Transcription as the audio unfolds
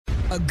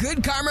a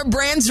Good Karma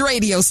Brands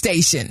radio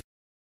station.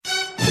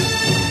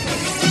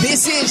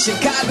 This is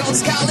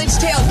Chicago's College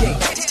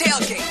Tailgate.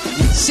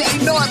 Shea,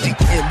 Norling,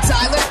 and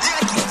Tyler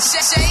Atkins.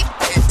 Shea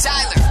and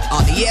Tyler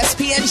on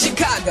ESPN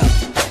Chicago.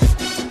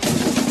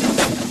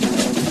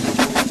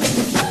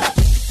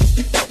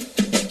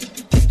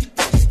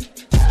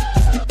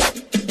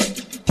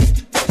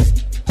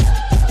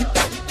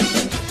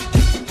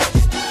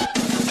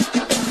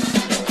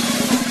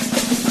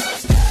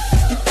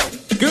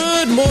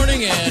 Good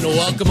morning and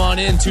welcome on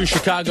into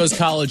Chicago's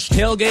College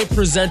Tailgate,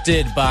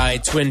 presented by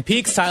Twin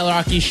Peaks. Tyler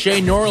Aki,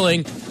 Shea,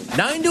 Norling,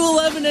 9 to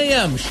 11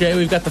 a.m. Shea,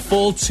 we've got the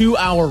full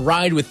 2-hour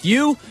ride with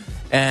you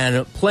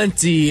and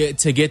plenty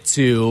to get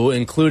to,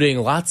 including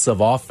lots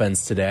of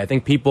offense today. I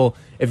think people,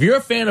 if you're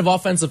a fan of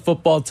offensive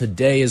football,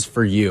 today is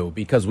for you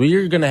because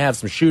we're going to have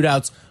some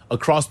shootouts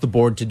across the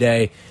board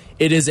today.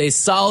 It is a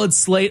solid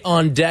slate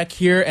on deck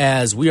here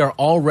as we are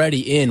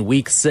already in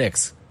week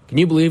 6. Can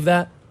you believe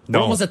that? No.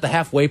 We're almost at the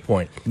halfway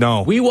point.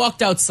 No. We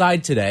walked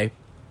outside today.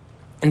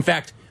 In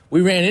fact,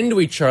 we ran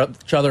into each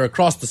other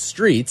across the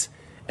street,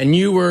 and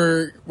you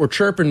were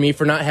chirping me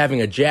for not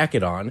having a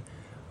jacket on.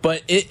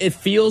 But it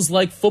feels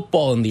like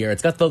football in the air.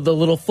 It's got the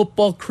little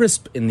football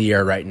crisp in the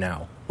air right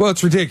now. Well,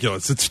 it's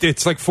ridiculous.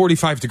 It's like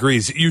 45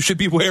 degrees. You should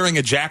be wearing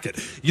a jacket.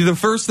 The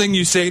first thing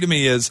you say to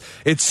me is,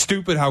 it's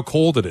stupid how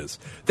cold it is.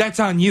 That's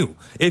on you.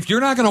 If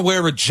you're not going to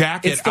wear a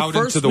jacket out into the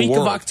world. It's the first week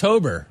of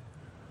October.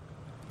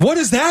 What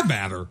does that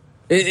matter?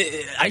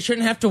 I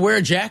shouldn't have to wear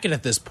a jacket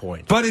at this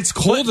point. But it's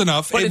cold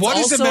enough. But what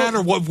does it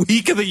matter what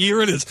week of the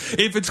year it is?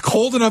 If it's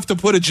cold enough to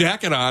put a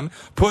jacket on,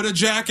 put a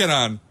jacket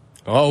on.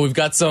 Oh, we've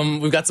got some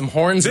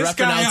horns this repping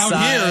guy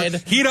outside. out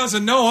here, he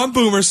doesn't know I'm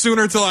Boomer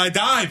Sooner till I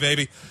die,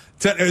 baby.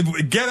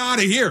 Get out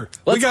of here.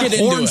 Let's we got get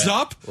horns into it.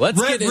 up.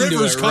 Let's Red get into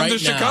Rivers it come right to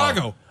now.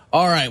 Chicago.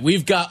 All right,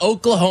 we've got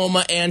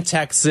Oklahoma and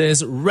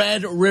Texas.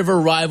 Red River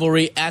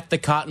rivalry at the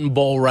Cotton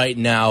Bowl right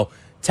now.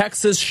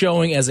 Texas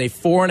showing as a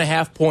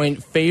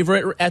 4.5-point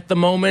favorite at the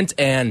moment.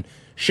 And,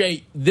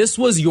 Shea, this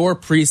was your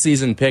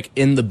preseason pick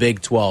in the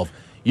Big 12.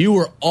 You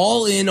were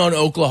all in on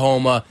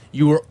Oklahoma.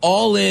 You were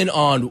all in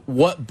on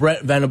what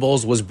Brett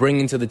Venables was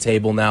bringing to the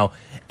table now.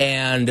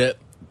 And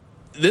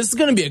this is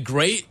going to be a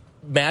great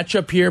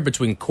matchup here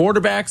between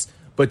quarterbacks,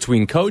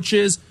 between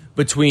coaches,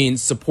 between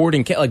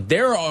supporting. Like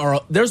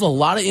there's a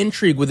lot of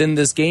intrigue within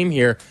this game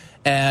here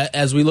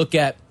as we look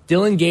at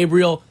Dillon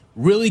Gabriel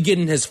really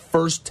getting his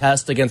first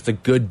test against a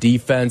good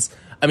defense.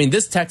 I mean,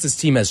 this Texas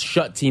team has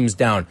shut teams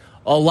down.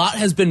 A lot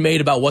has been made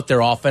about what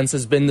their offense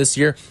has been this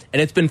year, and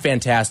it's been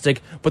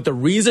fantastic. But the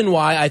reason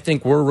why I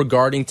think we're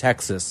regarding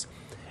Texas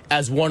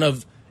as one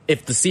of,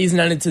 if the season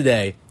ended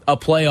today, a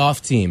playoff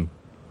team,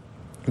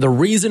 the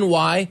reason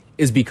why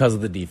is because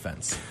of the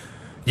defense.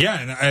 Yeah,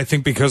 and I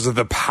think because of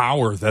the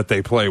power that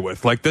they play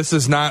with. Like, this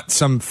is not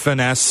some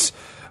finesse,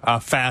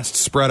 fast,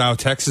 spread-out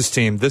Texas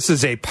team. This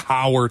is a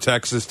power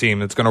Texas team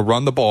that's going to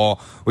run the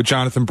ball with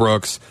Jonathan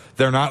Brooks.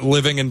 They're not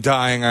living and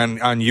dying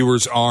on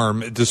Ewer's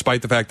arm,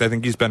 despite the fact I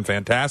think he's been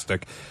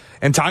fantastic.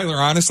 And Tyler,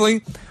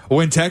 honestly,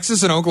 when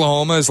Texas and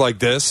Oklahoma is like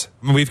this,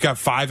 we've got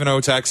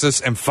 5-0 Texas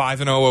and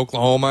 5-0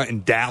 Oklahoma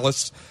in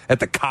Dallas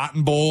at the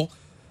Cotton Bowl.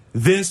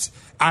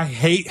 I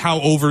hate how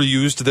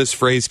overused this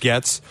phrase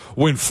gets.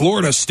 When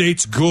Florida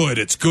State's good,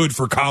 it's good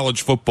for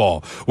college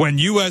football. When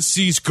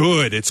USC's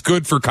good, it's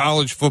good for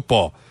college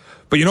football.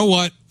 But you know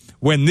what?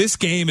 When this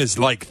game is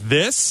like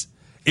this,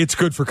 it's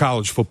good for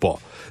college football.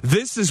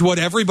 This is what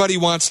everybody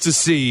wants to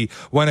see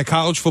when a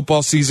college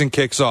football season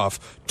kicks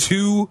off.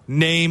 2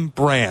 name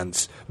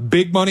brands.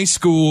 Big money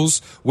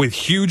schools with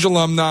huge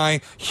alumni,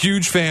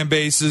 huge fan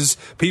bases,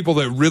 people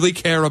that really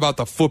care about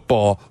the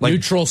football. Like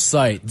neutral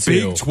site,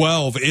 too. Big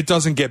 12, it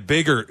doesn't get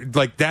bigger.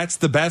 Like, that's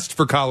the best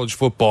for college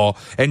football.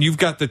 And you've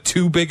got the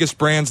 2 biggest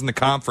brands in the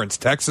conference,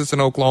 Texas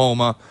and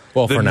Oklahoma.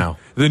 Well, for now.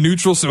 The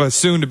neutral,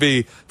 soon to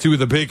be 2 of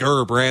the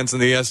bigger brands in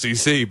the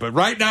SEC. But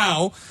right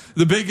now,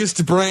 the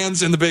biggest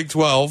brands in the Big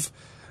 12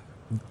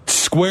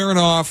 squaring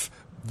off,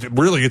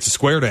 really it's a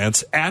square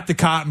dance, at the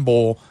Cotton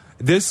Bowl.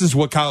 This is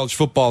what college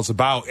football is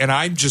about, and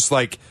I'm just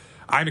like,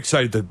 I'm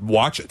excited to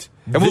watch it.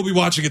 And we'll be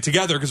watching it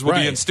together because we'll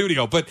be in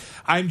studio, but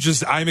I'm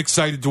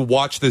excited to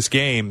watch this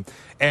game,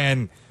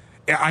 and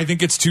I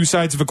think it's 2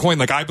 sides of a coin.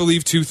 Like, I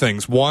believe 2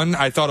 things. One,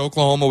 I thought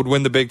Oklahoma would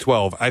win the Big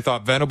 12. I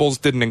thought Venables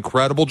did an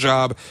incredible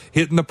job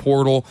hitting the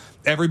portal.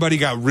 Everybody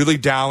got really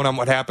down on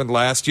what happened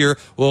last year.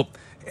 Well,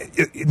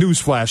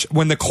 newsflash,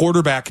 when the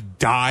quarterback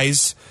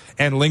dies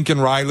and Lincoln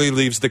Riley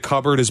leaves the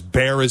cupboard as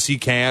bare as he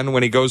can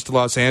when he goes to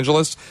Los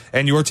Angeles,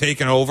 and you're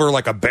taking over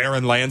like a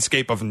barren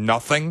landscape of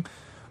nothing,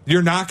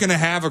 you're not going to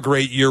have a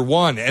great year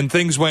one. And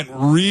things went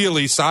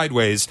really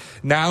sideways.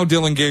 Now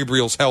Dillon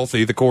Gabriel's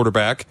healthy, the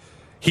quarterback.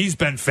 He's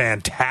been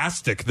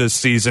fantastic this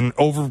season,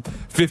 over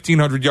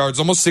 1,500 yards,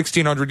 almost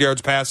 1,600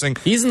 yards passing.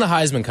 He's in the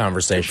Heisman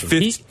conversation.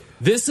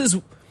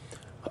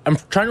 I'm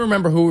trying to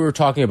remember who we were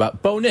talking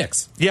about. Bo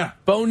Nix. Yeah.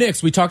 Bo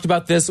Nix. We talked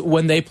about this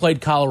when they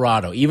played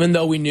Colorado. Even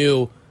though we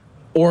knew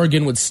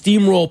Oregon would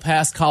steamroll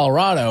past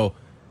Colorado,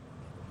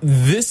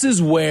 this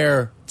is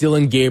where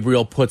Dillon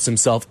Gabriel puts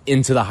himself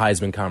into the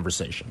Heisman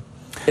conversation.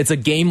 It's a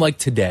game like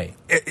today.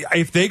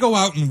 If they go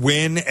out and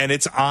win and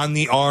it's on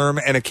the arm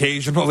and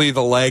occasionally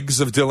the legs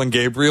of Dylan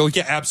Gabriel,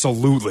 yeah,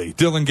 absolutely.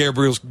 Dylan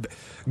Gabriel's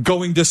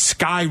going to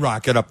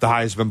skyrocket up the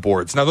Heisman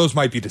boards. Now, those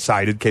might be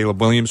decided, Caleb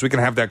Williams. We can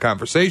have that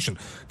conversation.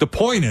 The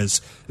point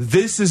is,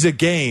 this is a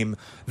game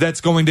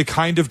that's going to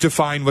kind of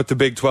define what the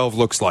Big 12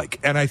 looks like.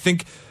 And I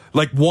think,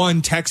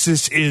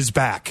 Texas is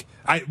back.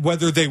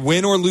 Whether they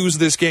win or lose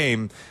this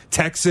game,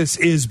 Texas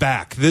is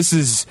back. This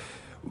is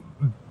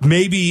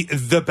maybe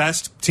the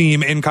best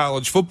team in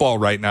college football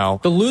right now.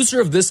 The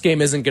loser of this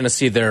game isn't going to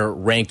see their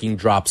ranking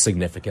drop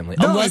significantly,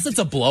 unless it's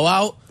a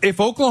blowout. If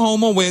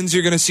Oklahoma wins,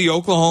 you're going to see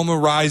Oklahoma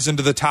rise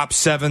into the top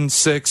 7,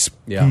 6,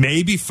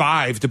 maybe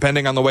 5,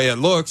 depending on the way it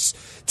looks.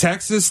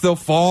 Texas, they'll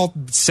fall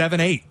 7,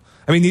 8.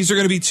 I mean, these are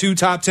going to be 2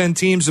 top 10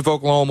 teams if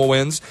Oklahoma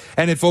wins.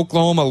 And if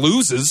Oklahoma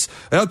loses,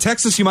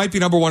 Texas, you might be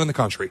number 1 in the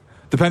country,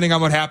 depending on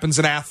what happens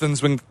in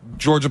Athens when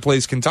Georgia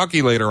plays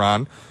Kentucky later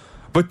on.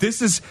 But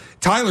this is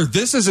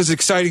as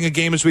exciting a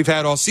game as we've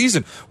had all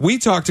season. We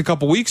talked a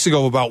couple weeks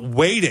ago about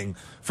waiting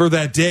for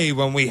that day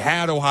when we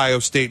had Ohio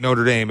State,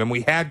 Notre Dame, and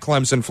we had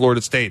Clemson,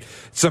 Florida State.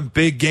 Some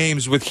big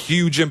games with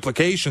huge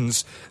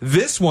implications.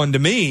 This one, to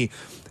me,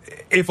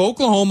 if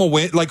Oklahoma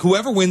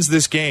whoever wins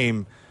this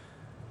game,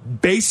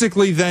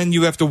 basically then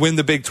you have to win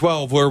the Big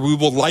 12, where we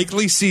will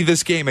likely see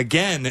this game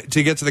again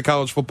to get to the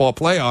college football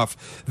playoff.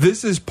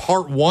 This is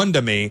part 1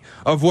 to me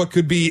of what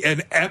could be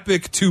an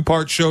epic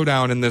 2-part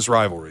showdown in this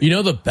rivalry. You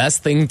know the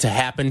best thing to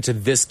happen to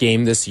this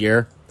game this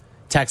year?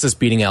 Texas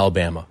beating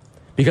Alabama.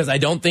 Because I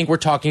don't think we're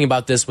talking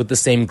about this with the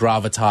same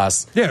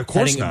gravitas. Yeah, of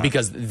course not.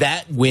 Because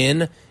that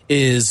win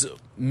is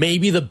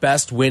maybe the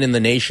best win in the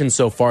nation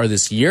so far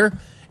this year.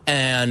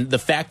 And the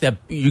fact that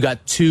you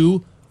got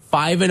 2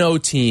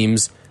 5-0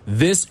 teams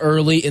this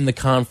early in the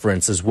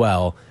conference as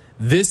well.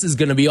 This is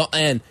going to be,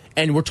 and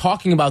we're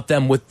talking about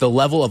them with the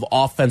level of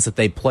offense that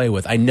they play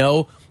with. I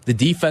know the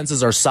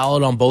defenses are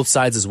solid on both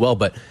sides as well,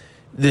 but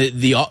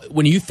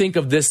when you think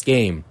of this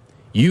game,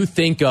 you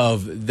think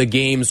of the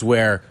games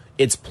where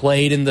it's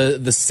played in the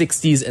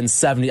 60s and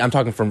 70s. I'm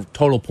talking from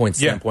total point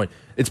standpoint.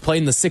 It's played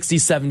in the 60s,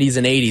 70s,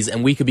 and 80s,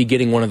 and we could be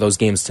getting one of those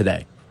games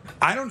today.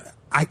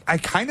 I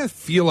kind of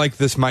feel like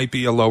this might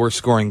be a lower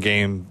scoring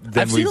game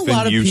than we've been used to. I've seen a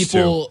lot of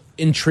people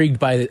intrigued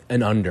by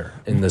an under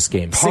in this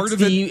game.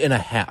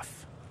 60.5.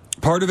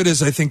 Part of it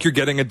is I think you're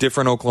getting a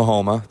different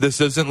Oklahoma. This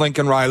isn't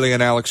Lincoln Riley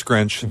and Alex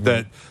Grinch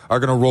that are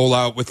going to roll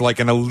out with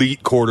an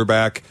elite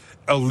quarterback,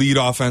 elite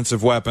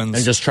offensive weapons,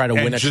 and just try to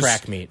win a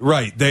track meet.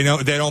 Right. They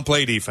don't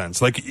play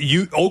defense.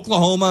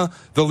 Oklahoma,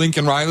 the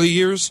Lincoln Riley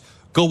years,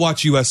 go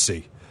watch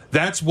USC.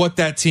 That's what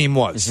that team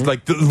was.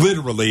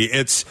 Literally,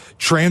 it's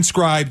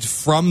transcribed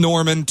from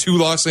Norman to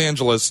Los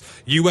Angeles.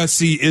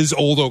 USC is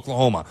old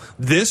Oklahoma.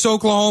 This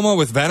Oklahoma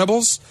with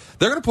Venables,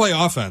 they're going to play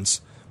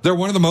offense. They're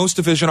one of the most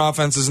efficient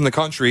offenses in the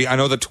country. I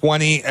know the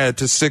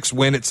 20-6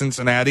 win at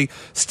Cincinnati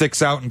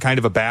sticks out in kind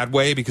of a bad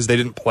way because they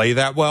didn't play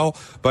that well.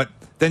 But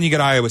then you get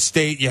Iowa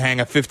State. You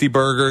hang a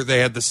 50-burger. They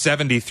had the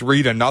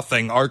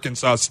 73-0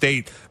 Arkansas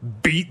State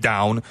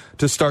beatdown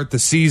to start the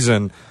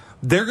season.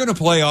 They're going to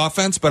play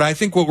offense, but I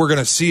think what we're going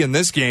to see in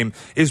this game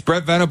is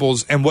Brett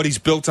Venables and what he's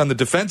built on the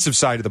defensive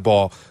side of the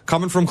ball.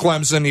 Coming from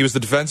Clemson, he was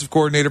the defensive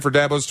coordinator for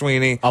Dabo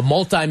Swinney. A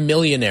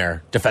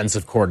multi-millionaire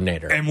defensive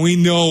coordinator. And we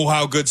know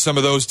how good some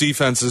of those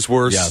defenses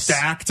were,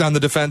 stacked on the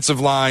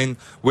defensive line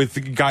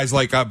with guys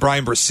like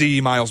Brian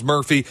Bresee, Miles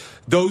Murphy.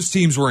 Those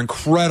teams were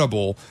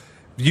incredible.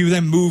 You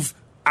then move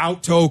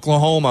out to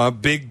Oklahoma,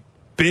 big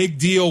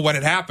deal when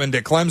it happened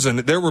at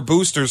Clemson. There were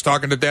boosters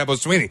talking to Dabo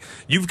Swinney.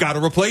 You've got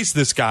to replace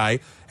this guy,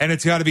 and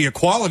it's got to be a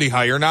quality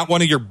hire, not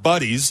one of your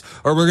buddies,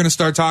 or we're going to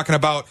start talking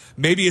about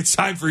maybe it's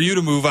time for you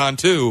to move on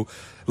too.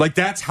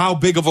 That's how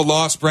big of a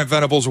loss Brent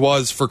Venables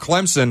was for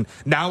Clemson.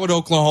 Now at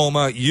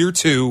Oklahoma, year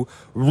 2,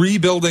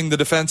 rebuilding the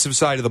defensive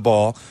side of the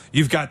ball.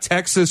 You've got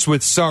Texas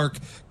with Sark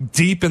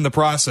deep in the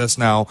process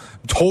now,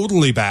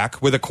 totally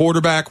back with a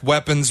quarterback,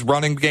 weapons,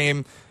 running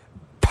game,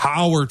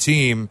 power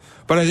team.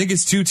 But I think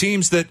it's 2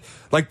 teams that,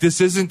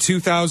 this isn't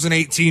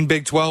 2018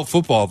 Big 12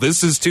 football.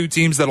 This is 2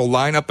 teams that'll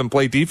line up and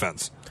play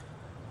defense.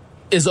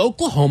 Is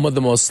Oklahoma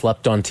the most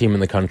slept-on team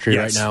in the country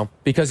right now?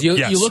 Because you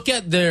look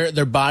at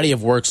their body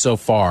of work so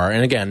far,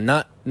 and again,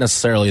 not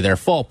necessarily their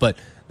fault, but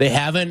they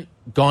haven't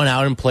gone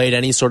out and played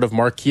any sort of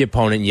marquee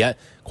opponent yet.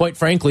 Quite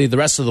frankly, the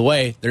rest of the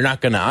way, they're not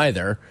going to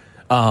either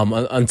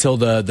until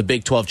the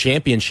Big 12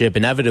 championship,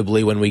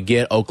 inevitably, when we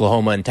get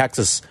Oklahoma and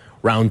Texas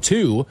round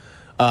 2.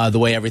 The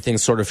way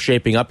everything's sort of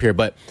shaping up here.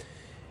 But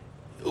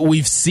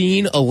we've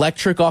seen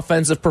electric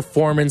offensive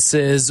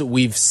performances.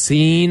 We've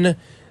seen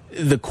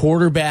the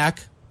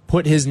quarterback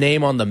put his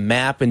name on the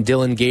map in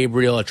Dylan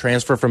Gabriel, a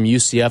transfer from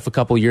UCF a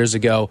couple years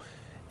ago.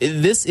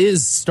 This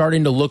is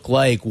starting to look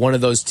like one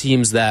of those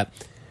teams that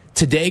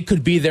today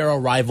could be their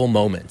arrival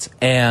moment.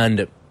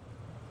 And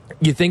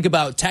you think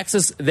about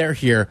Texas, they're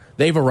here.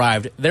 They've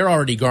arrived. They're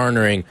already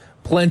garnering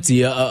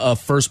plenty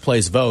of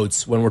first-place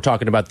votes when we're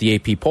talking about the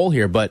AP poll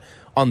here. But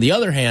on the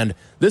other hand,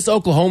 this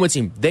Oklahoma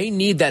team, they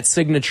need that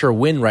signature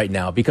win right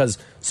now because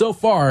so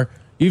far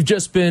you've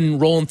just been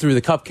rolling through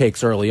the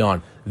cupcakes early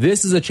on.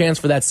 this is a chance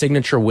for that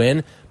signature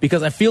win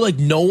because I feel like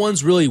no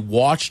one's really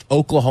watched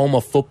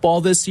Oklahoma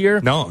football this year.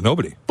 No,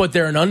 nobody. But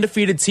they're an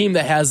undefeated team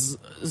that has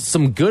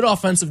some good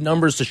offensive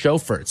numbers to show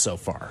for it so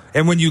far.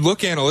 And when you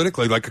look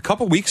analytically, like a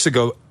couple weeks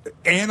ago,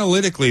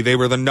 analytically, they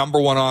were the number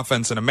one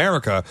offense in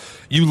America.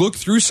 You look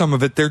through some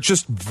of it, they're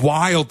just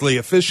wildly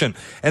efficient,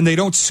 and they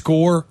don't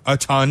score a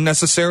ton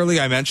necessarily.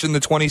 I mentioned the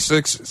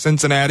 26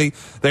 Cincinnati.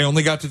 They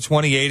only got to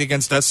 28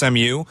 against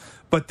SMU,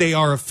 but they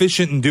are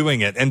efficient in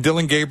doing it. And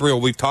Dylan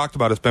Gabriel, we've talked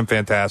about, has been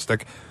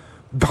fantastic.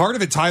 Part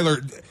of it, Tyler,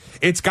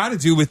 it's got to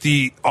do with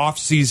the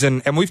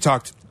offseason, and we've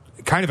talked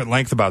kind of at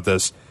length about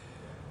this.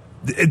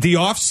 The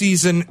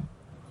offseason,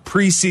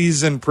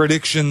 preseason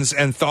predictions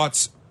and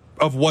thoughts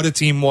of what a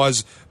team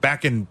was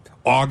back in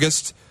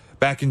August,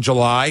 back in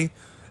July,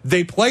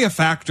 they play a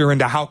factor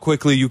into how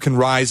quickly you can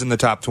rise in the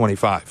top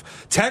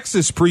 25.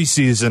 Texas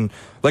preseason,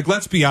 like,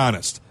 let's be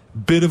honest,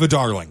 bit of a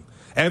darling.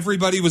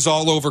 Everybody was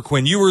all over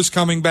Quinn Ewers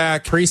coming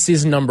back.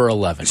 Preseason number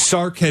 11.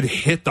 Sark had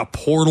hit the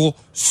portal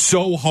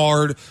so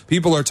hard.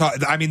 People are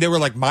talking. I mean, they were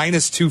like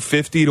minus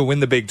 250 to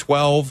win the Big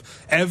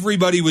 12.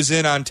 Everybody was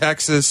in on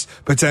Texas,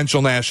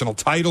 potential national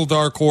title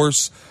dark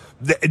horse.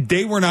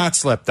 They were not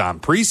slept on.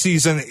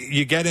 Preseason,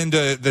 you get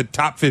into the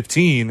top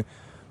 15,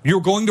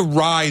 you're going to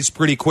rise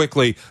pretty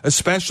quickly,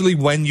 especially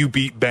when you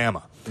beat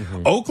Bama.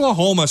 Mm-hmm.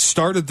 Oklahoma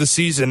started the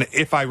season,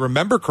 if I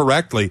remember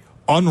correctly,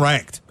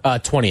 unranked.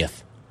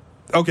 20th.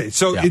 Okay,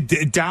 so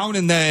down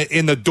in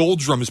the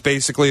doldrums,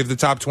 basically, of the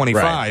top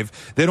 25.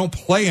 Right. They don't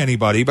play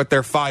anybody, but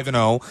they're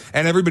 5-0,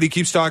 and everybody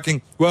keeps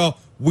talking, well,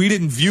 we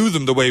didn't view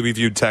them the way we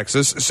viewed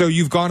Texas, so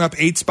you've gone up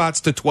 8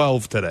 spots to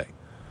 12 today.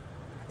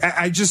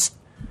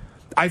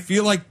 I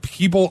feel like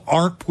people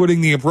aren't putting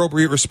the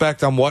appropriate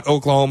respect on what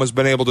Oklahoma's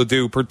been able to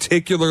do,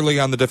 particularly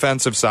on the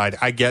defensive side.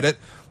 I get it.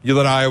 You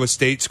let Iowa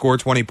State score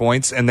 20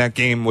 points, and that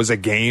game was a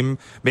game,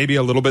 maybe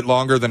a little bit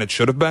longer than it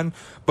should have been.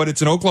 But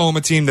it's an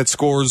Oklahoma team that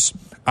scores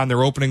on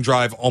their opening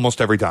drive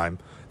almost every time.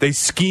 They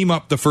scheme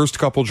up the first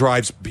couple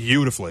drives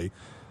beautifully.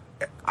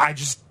 I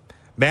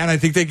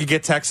think they could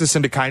get Texas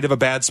into kind of a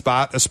bad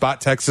spot, a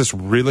spot Texas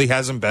really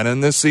hasn't been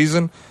in this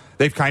season.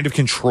 They've kind of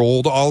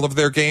controlled all of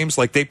their games.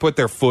 Like, they put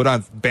their foot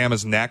on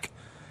Bama's neck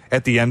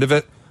at the end of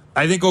it.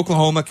 I think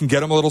Oklahoma can get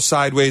them a little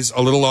sideways,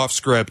 a little off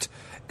script,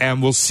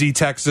 and we'll see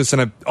Texas in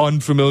an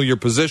unfamiliar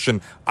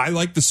position. I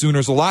like the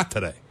Sooners a lot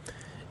today.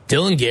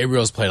 Dylan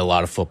Gabriel's played a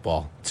lot of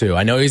football, too.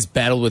 I know he's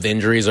battled with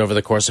injuries over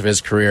the course of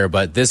his career,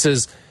 but this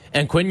is...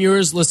 And Quinn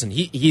Ewers, listen,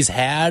 he's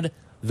had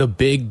the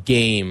big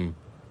game.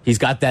 He's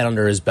got that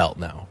under his belt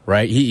now,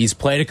 right? He's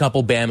played a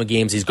couple Bama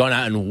games. He's gone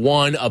out and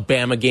won a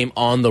Bama game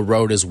on the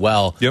road as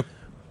well. Yep.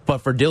 But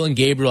for Dylan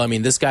Gabriel, I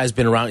mean, this guy's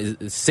been around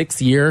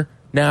 6th year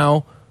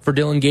now for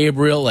Dylan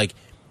Gabriel. Like,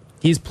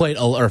 he's played,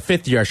 or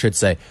 5th year, I should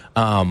say.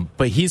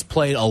 But he's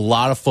played a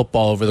lot of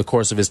football over the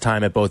course of his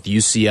time at both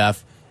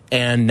UCF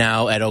and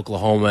now at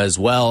Oklahoma as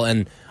well.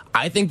 And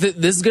I think that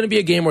this is going to be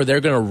a game where they're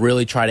going to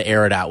really try to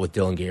air it out with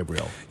Dylan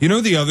Gabriel. You know,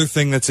 the other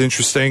thing that's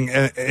interesting,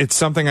 it's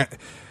something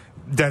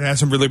that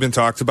hasn't really been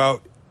talked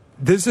about.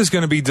 This is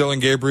going to be Dylan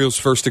Gabriel's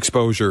first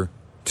exposure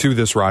to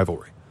this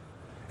rivalry.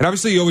 And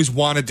obviously, he always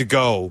wanted to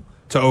go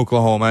to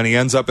Oklahoma, and he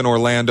ends up in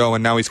Orlando,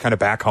 and now he's kind of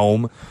back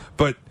home.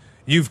 But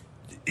you've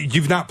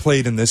not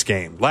played in this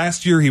game.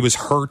 Last year, he was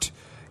hurt.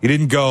 He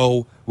didn't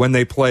go when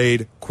they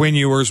played. Quinn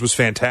Ewers was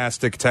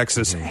fantastic.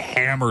 Texas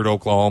hammered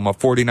Oklahoma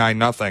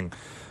 49-0.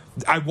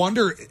 I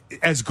wonder,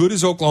 as good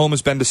as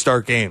Oklahoma's been to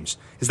start games,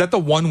 is that the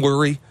one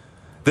worry?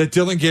 That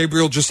Dylan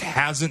Gabriel just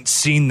hasn't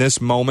seen this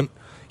moment?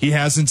 He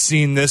hasn't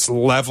seen this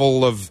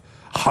level of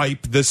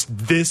hype,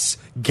 this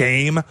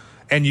game,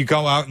 and you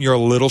go out and you're a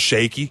little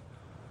shaky?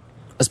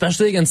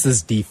 Especially against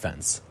this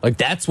defense. Like,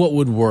 that's what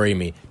would worry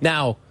me.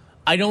 Now,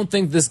 I don't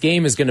think this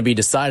game is going to be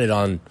decided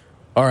on,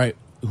 all right,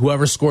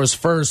 whoever scores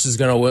first is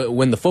going to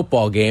win the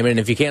football game, and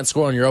if you can't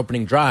score on your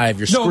opening drive,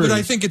 you're screwed. No, but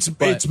I think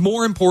it's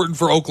more important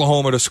for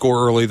Oklahoma to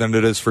score early than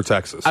it is for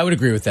Texas. I would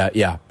agree with that,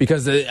 yeah.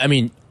 Because, I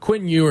mean,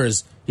 Quinn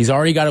Ewers, he's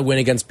already got a win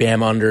against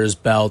Bama under his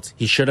belt.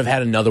 He should have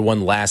had another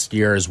one last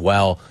year as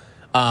well.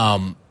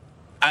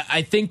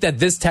 I think that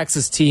this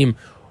Texas team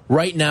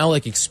right now,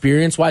 like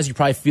experience-wise, you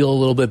probably feel a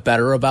little bit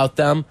better about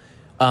them.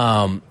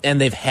 And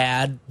they've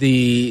had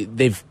the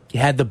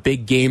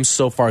big games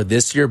so far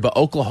this year, but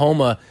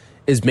Oklahoma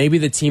is maybe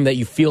the team that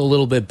you feel a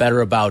little bit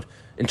better about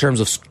in terms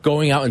of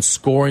going out and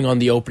scoring on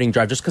the opening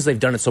drive, just because they've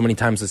done it so many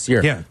times this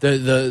year. Yeah.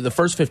 The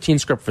first 15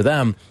 script for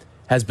them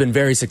has been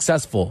very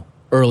successful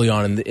early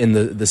on in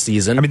the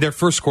season. I mean, their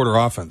first quarter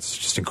offense is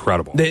just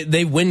incredible.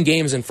 They win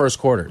games in first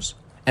quarters.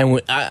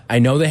 And I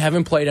know they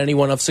haven't played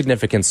anyone of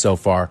significance so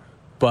far,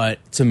 but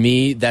to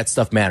me, that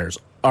stuff matters.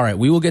 All right,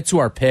 we will get to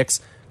our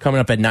picks coming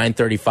up at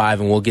 9:35,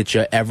 and we'll get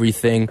you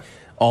everything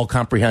all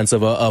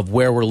comprehensive of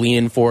where we're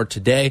leaning for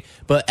today.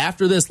 But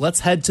after this,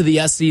 let's head to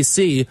the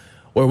SEC,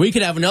 where we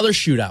could have another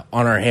shootout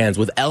on our hands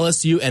with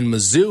LSU and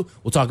Mizzou.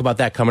 We'll talk about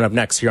that coming up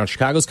next here on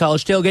Chicago's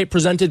College Tailgate,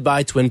 presented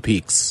by Twin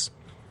Peaks.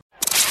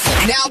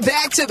 Now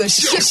back to the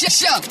show.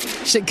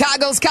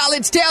 Chicago's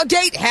College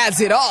Tailgate has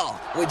it all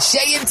with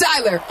Shea and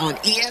Tyler on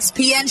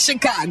ESPN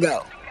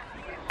Chicago.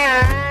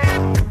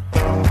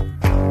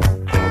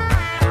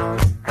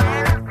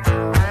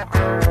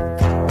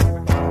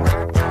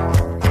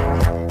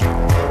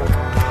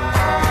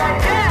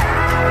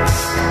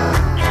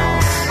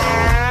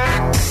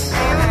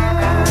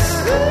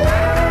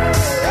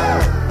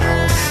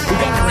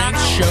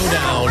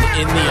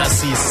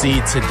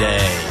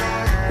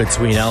 Today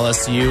between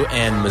LSU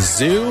and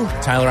Mizzou.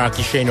 Tyler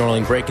Rocky, Shea,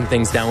 Norling breaking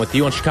things down with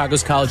you on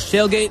Chicago's College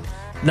Tailgate,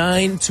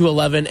 9 to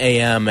 11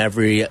 a.m.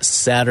 every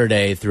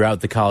Saturday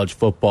throughout the college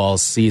football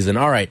season.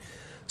 All right,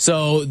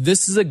 so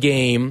this is a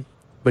game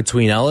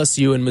between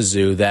LSU and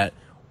Mizzou that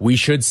we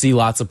should see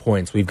lots of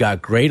points. We've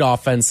got great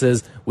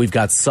offenses. We've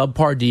got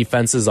subpar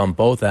defenses on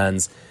both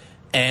ends.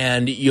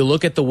 And you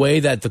look at the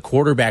way that the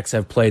quarterbacks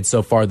have played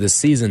so far this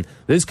season,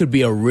 this could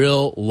be a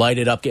real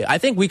lighted up game. I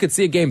think we could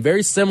see a game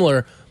very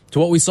similar to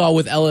what we saw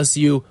with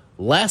LSU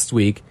last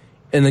week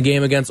in the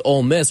game against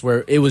Ole Miss,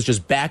 where it was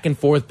just back and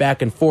forth,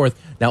 back and forth.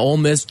 Now, Ole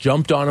Miss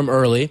jumped on them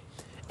early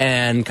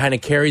and kind of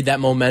carried that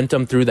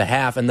momentum through the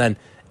half. And then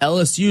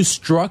LSU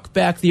struck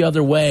back the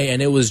other way,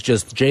 and it was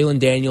just Jalen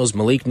Daniels,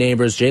 Malik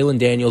Neighbors, Jalen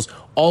Daniels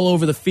all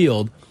over the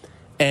field.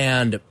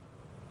 And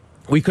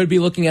we could be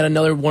looking at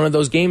another one of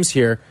those games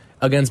here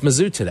against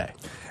Mizzou today.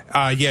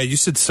 Yeah, you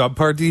said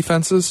subpar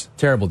defenses.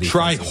 Terrible defenses.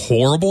 Try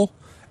horrible.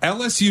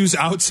 LSU's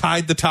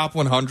outside the top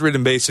 100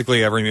 in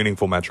basically every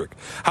meaningful metric.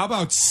 How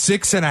about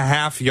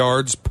 6.5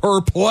 yards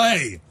per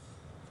play?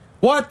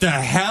 What the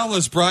hell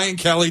is Brian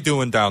Kelly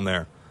doing down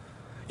there?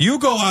 You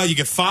go out, you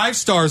get 5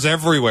 stars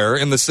everywhere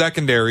in the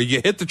secondary.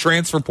 You hit the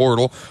transfer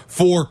portal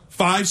for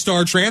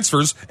 5-star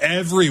transfers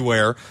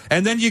everywhere.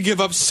 And then you give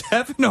up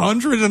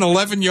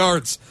 711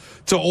 yards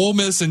to Ole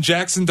Miss and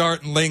Jackson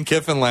Dart and Lane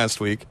Kiffin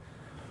last week.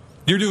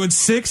 You're doing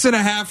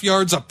 6.5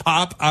 yards a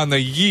pop on the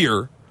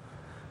year.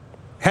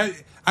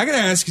 I got to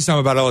ask you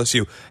something about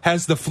LSU.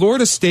 Has the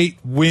Florida State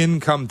win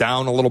come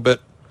down a little bit?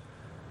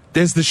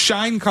 Does the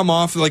shine come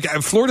off? Like,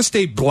 Florida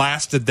State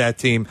blasted that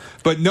team,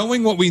 but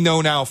knowing what we know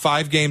now,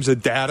 5 games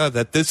of data,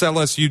 that this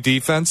LSU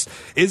defense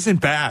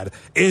isn't bad.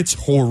 It's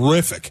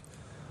horrific.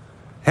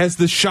 Has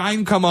the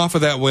shine come off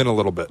of that win a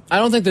little bit? I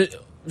don't think the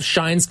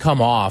shine's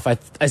come off.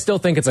 I still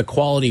think it's a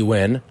quality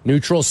win.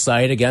 Neutral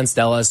site against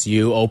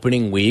LSU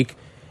opening week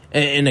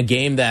in a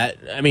game that,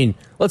 I mean,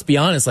 let's be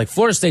honest, like,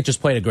 Florida State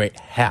just played a great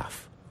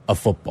half of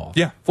football.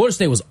 Yeah. Florida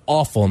State was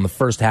awful in the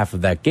first half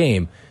of that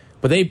game,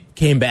 but they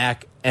came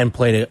back and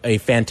played a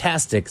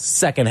fantastic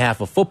second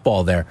half of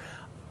football there.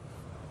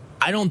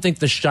 I don't think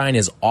the shine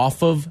is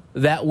off of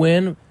that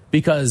win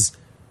because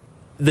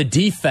the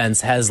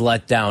defense has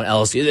let down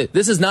LSU.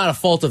 This is not a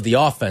fault of the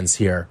offense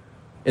here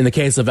in the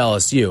case of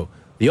LSU.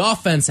 The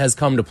offense has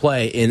come to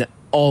play in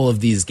all of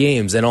these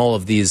games and all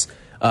of these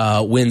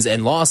wins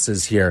and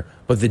losses here,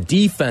 but the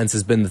defense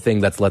has been the thing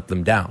that's let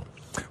them down.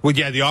 Well,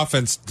 yeah, the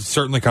offense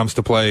certainly comes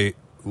to play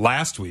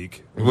last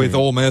week with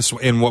Ole Miss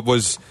in what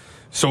was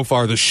so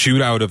far the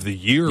shootout of the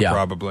year,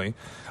 probably.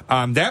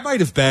 That might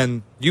have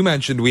been, you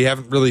mentioned we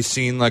haven't really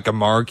seen like a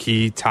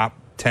marquee top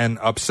 10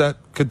 upset.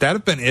 Could that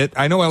have been it?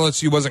 I know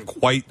LSU wasn't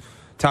quite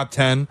top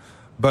 10,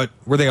 but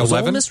were they 11?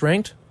 Was Ole Miss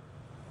ranked?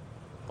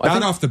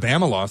 Not off the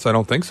Bama loss, I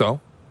don't think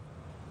so.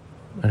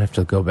 I'd have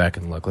to go back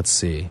and look. Let's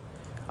see.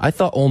 I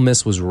thought Ole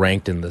Miss was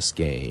ranked in this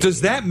game.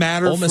 Does that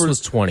matter? Ole Miss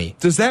was 20.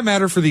 Does that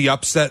matter for the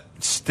upset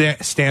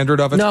standard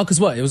of it? No,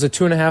 because what? It was a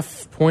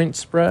 2.5 point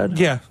spread?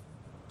 Yeah.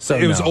 So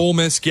it was Ole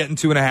Miss getting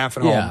 2.5 at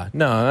home. Yeah,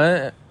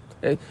 no.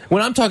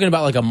 When I'm talking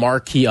about like a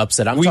marquee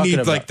upset, we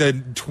need like the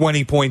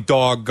 20-point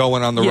dog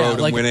going on the road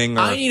and winning.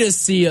 I need to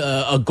see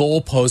a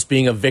goalpost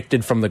being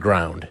evicted from the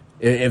ground,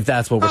 if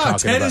that's what we're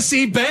talking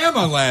Tennessee about.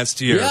 Bama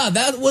last year. Yeah,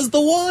 that was the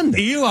one.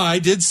 Eli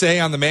did say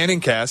on the Manning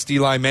cast,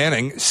 Eli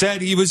Manning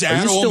said he was at Ole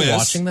Miss. Are you still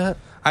watching that?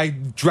 I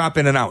drop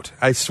in and out.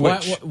 I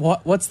switch.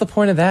 What's the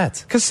point of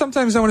that? Because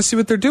sometimes I want to see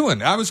what they're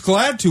doing. I was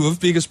glad to have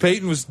because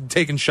Peyton was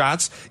taking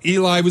shots.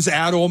 Eli was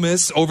at Ole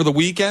Miss over the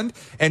weekend,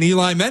 and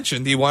Eli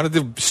mentioned he wanted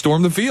to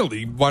storm the field.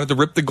 He wanted to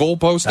rip the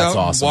goalpost out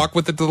and walk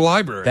with it to the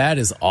library. That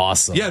is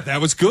awesome. Yeah,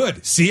 that was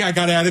good. See, I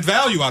got added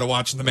value out of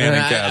watching the Manning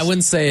cast. I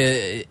wouldn't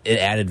say it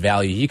added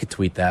value. You could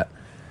tweet that.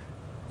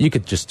 You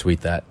could just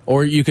tweet that.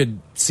 Or you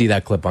could see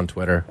that clip on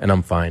Twitter, and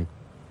I'm fine.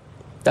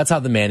 That's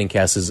how the Manning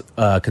cast is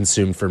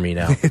consumed for me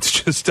now. It's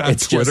just on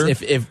Twitter?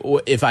 Just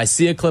if I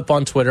see a clip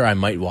on Twitter, I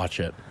might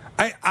watch it.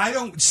 I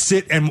don't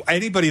sit, and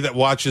anybody that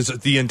watches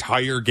the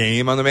entire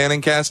game on the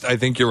Manning cast, I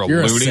think you're a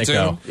Looney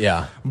Tune.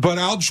 Yeah. But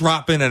I'll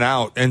drop in and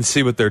out and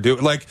see what they're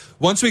doing. Like,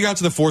 once we got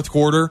to the fourth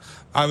quarter,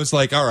 I was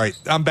like, all right,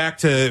 I'm back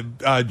to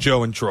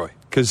Joe and Troy,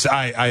 because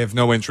I have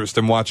no interest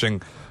in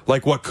watching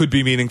like what could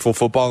be meaningful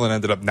football and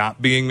ended up not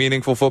being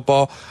meaningful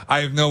football. I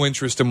have no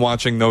interest in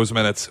watching those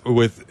minutes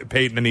with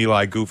Peyton and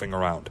Eli goofing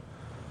around.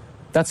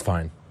 That's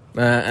fine.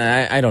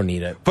 I don't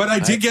need it. But I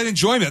did get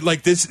enjoyment.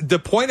 Like this, the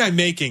point I'm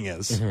making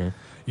is,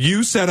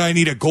 you said I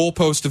need a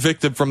goalpost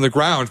evicted from the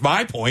ground.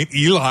 My point,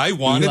 Eli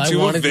wanted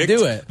to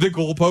evict the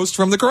goalpost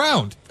from the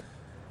ground.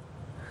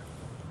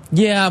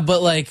 Yeah,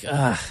 but like,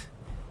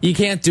 you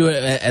can't do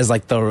it as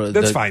like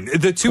That's fine.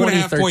 The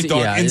 2.5 point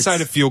dog inside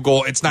a field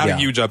goal, it's not a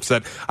huge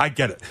upset. I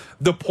get it.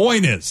 The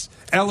point is,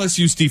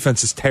 LSU's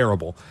defense is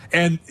terrible,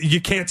 and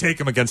you can't take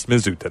them against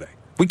Mizzou today.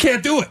 We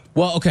can't do it.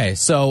 Well, okay,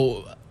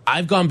 so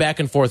I've gone back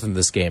and forth in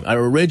this game.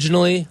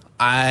 Originally,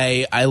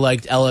 I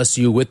liked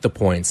LSU with the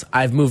points.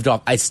 I've moved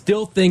off. I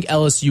still think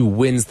LSU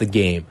wins the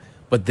game,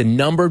 but the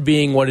number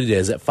being what it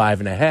is at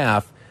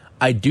 5.5,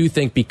 I do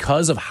think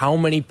because of how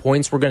many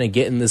points we're going to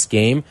get in this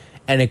game,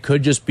 and it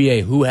could just be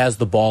a who has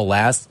the ball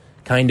last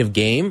kind of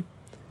game,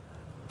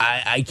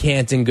 I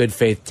can't in good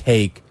faith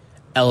take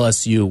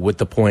LSU with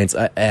the points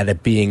at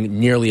it being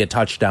nearly a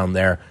touchdown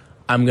there.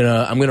 I'm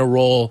gonna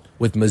roll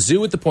with Mizzou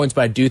with the points,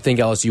 but I do think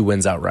LSU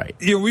wins outright.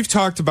 We've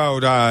talked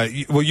about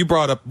you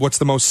brought up what's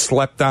the most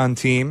slept on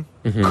team.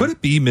 Could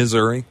it be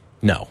Missouri?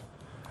 No.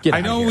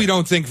 I know we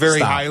don't think very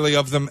highly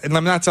of them, and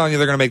I'm not telling you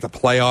they're going to make the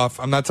playoff.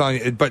 I'm not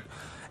telling you, but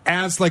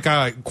as like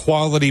a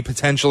quality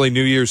potentially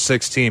New Year's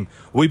Six team,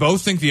 we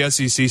both think the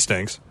SEC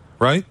stinks,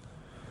 right?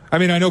 I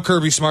mean, I know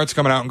Kirby Smart's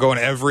coming out and going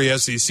every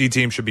SEC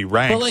team should be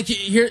ranked. But like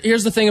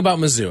here's the thing about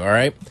Mizzou, all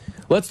right?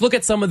 Let's look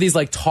at some of these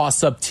like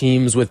toss-up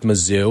teams with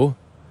Mizzou.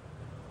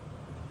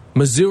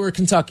 Mizzou or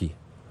Kentucky?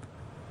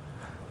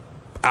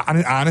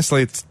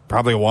 Honestly, it's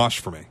probably a wash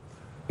for me.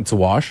 It's a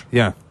wash?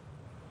 Yeah.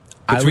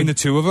 Between the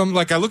two of them,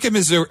 like I look at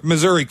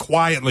Missouri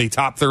quietly,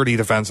 top 30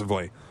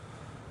 defensively.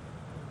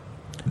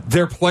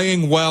 They're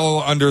playing well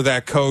under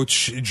that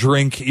coach,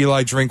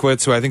 Eli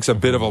Drinkwitz, who I think is a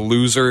bit of a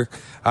loser.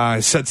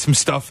 Said some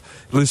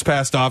stuff this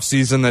past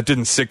offseason that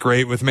didn't sit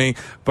great with me.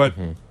 But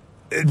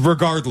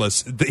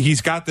regardless,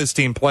 he's got this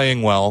team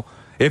playing well.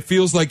 It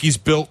feels like he's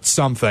built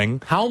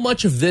something. How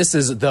much of this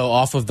is, though,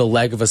 off of the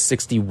leg of a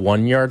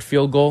 61-yard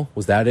field goal?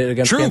 Was that it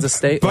against Kansas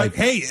State? But,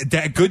 hey,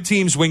 good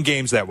teams win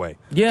games that way.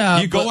 Yeah.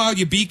 You go out,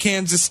 you beat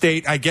Kansas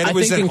State. I get it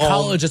was at home. I think in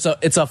college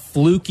it's a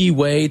fluky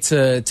way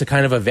to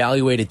kind of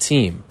evaluate a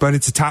team. But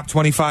it's a top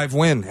 25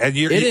 win. And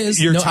it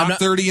is. You're top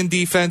 30 in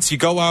defense. You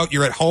go out,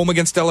 you're at home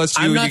against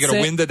LSU, you're going to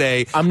win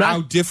today.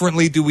 How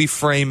differently do we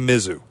frame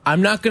Mizzou?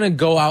 I'm not going to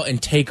go out and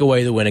take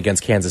away the win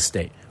against Kansas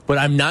State. But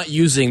I'm not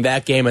using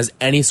that game as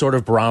any sort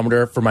of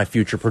barometer for my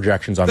future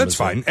projections on That's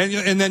Missouri. fine.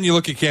 And then you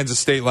look at Kansas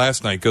State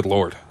last night. Good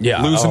Lord.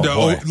 Yeah. Losing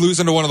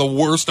to one of the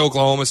worst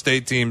Oklahoma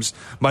State teams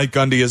Mike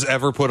Gundy has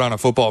ever put on a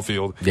football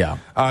field. Yeah.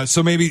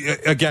 So maybe,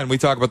 again, we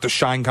talk about the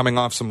shine coming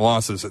off some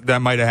losses.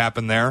 That might have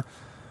happened there.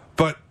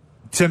 But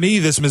to me,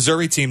 this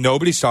Missouri team,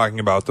 nobody's talking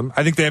about them.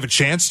 I think they have a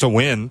chance to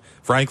win,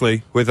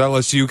 frankly, with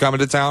LSU coming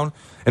to town.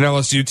 An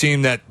LSU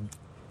team that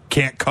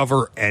can't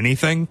cover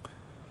anything.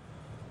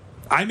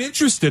 I'm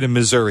interested in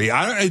Missouri.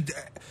 I'm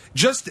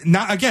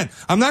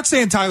not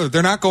saying, Tyler,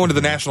 they're not going to the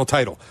national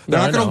title.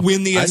 They're not going to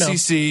win the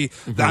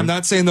SEC. I'm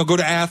not saying they'll go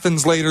to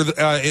Athens later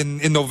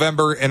in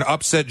November and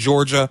upset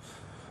Georgia.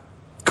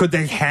 Could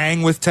they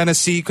hang with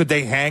Tennessee? Could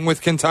they hang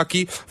with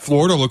Kentucky?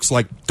 Florida looks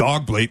like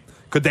dog bleat.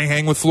 Could they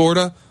hang with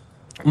Florida?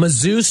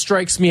 Mizzou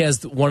strikes me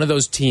as one of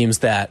those teams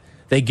that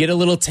they get a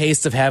little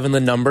taste of having the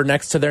number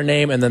next to their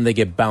name, and then they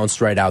get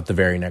bounced right out the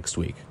very next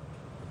week.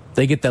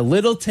 They get the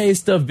little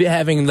taste of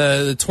having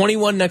the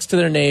 21 next to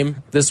their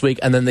name this week,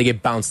 and then they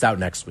get bounced out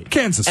next week.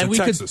 Kansas and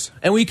Texas.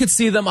 And we could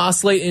see them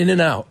oscillate in and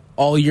out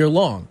all year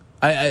long.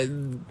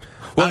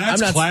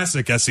 That's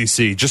classic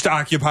SEC, just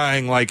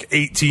occupying like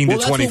 18 to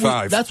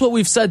 25. That's what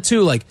we've said,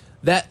 too. Like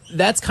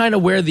that's kind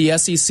of where the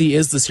SEC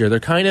is this year. They're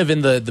kind of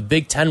in the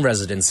Big Ten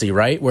residency,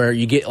 right? Where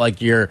you get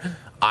like your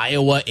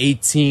Iowa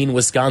 18,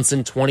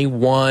 Wisconsin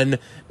 21,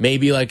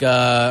 maybe like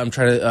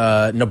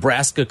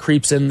Nebraska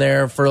creeps in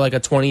there for like a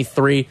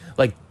 23.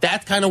 Like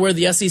that's kind of where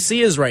the SEC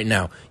is right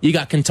now. You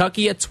got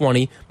Kentucky at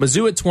 20,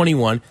 Mizzou at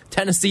 21,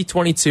 Tennessee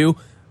 22,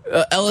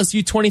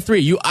 LSU 23.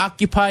 You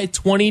occupy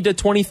 20 to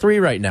 23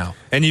 right now.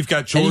 And you've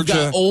got Georgia. And you've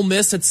got Ole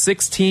Miss at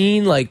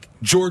 16. Like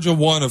Georgia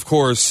won, of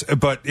course,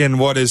 but in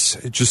what is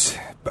just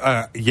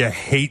you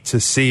hate to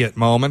see it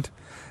moment.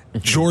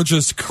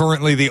 Georgia's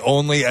currently the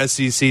only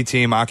SEC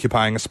team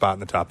occupying a spot in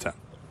the top 10.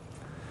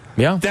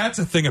 Yeah. That's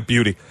a thing of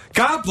beauty.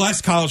 God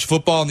bless college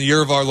football in the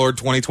year of our Lord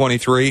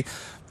 2023,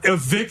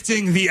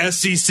 evicting the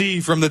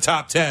SEC from the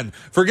top 10.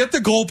 Forget the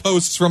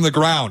goalposts from the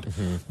ground.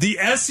 The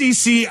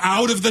SEC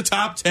out of the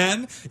top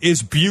 10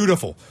 is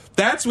beautiful.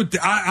 That's what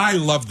I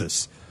love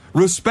this.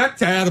 Respect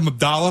to Adam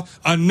Abdallah.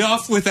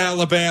 Enough with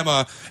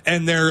Alabama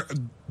and their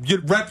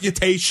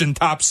reputation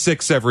top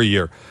 6 every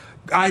year.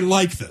 I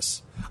like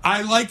this.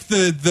 I like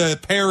the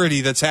parity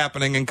that's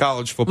happening in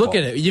college football. Look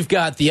at it. You've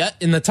got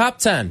in the top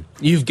 10,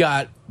 you've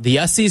got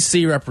the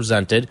SEC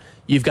represented.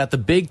 You've got the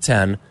Big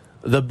 10,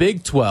 the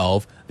Big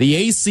 12,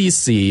 the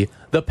ACC,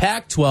 the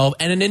Pac-12,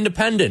 and an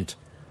independent.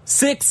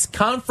 6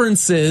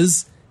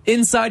 conferences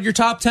inside your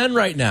top 10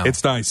 right now.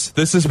 It's nice.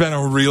 This has been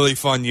a really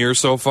fun year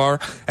so far,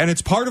 and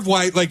it's part of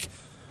why, like,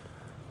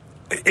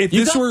 if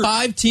You've got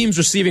 5 teams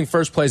receiving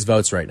first place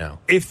votes right now.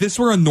 If this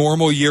were a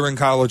normal year in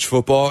college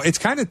football, it's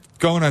kind of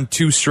going on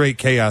 2 straight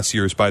chaos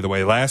years, by the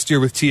way. Last year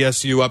with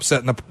TCU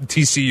upsetting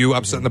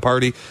the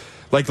party.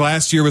 Like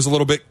last year was a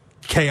little bit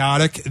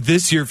chaotic.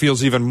 This year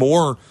feels even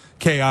more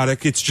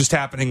chaotic. It's just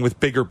happening with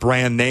bigger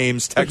brand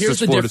names, Texas,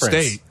 Florida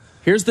State.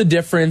 Here's the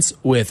difference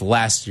with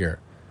last year.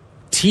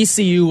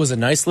 TCU was a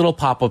nice little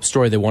pop-up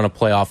story. They won a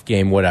playoff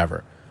game,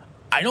 whatever.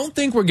 I don't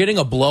think we're getting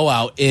a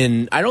blowout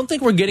I don't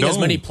think we're getting as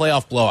many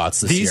playoff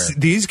blowouts this year.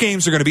 These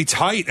games are going to be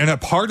tight, and a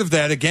part of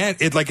that, again,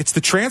 it's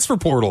the transfer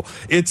portal.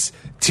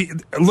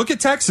 Look at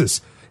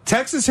Texas.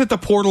 Texas hit the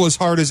portal as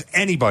hard as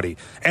anybody,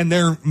 and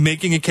they're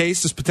making a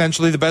case as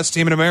potentially the best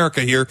team in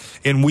America here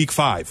in week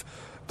 5.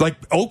 Like,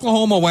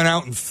 Oklahoma went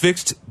out and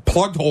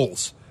plugged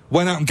holes,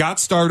 went out and got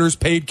starters,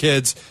 paid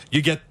kids.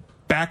 You get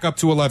back up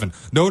to 11.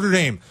 Notre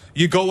Dame,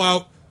 you go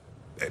out,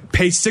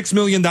 pay $6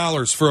 million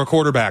for a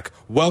quarterback.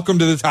 Welcome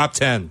to the top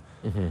 10.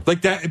 Mm-hmm.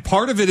 Like that,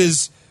 part of it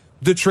is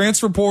the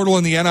transfer portal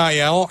and the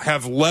NIL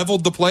have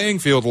leveled the playing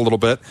field a little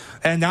bit,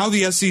 and now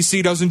the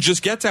SEC doesn't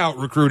just get to out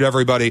recruit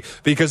everybody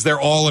because they're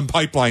all in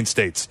pipeline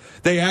states.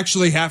 They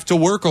actually have to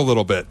work a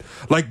little bit.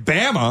 Like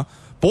Bama,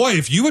 boy,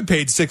 if you had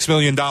paid $6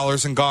 million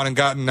and gone and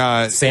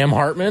gotten Sam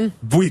Hartman,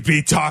 we'd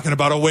be talking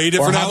about a way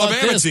different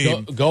Alabama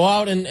team. Go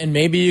out and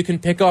maybe you can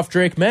pick off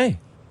Drake May.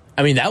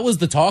 I mean, that was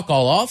the talk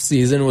all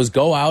offseason, was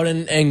go out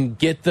and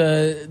get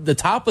the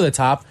top of the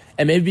top,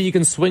 and maybe you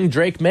can swing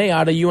Drake May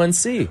out of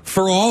UNC.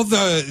 For all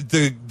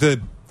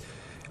the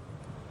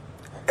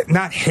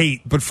not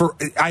hate, but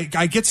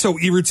I get so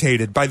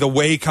irritated by the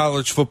way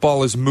college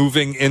football is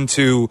moving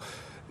into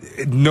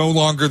no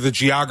longer the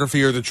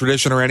geography or the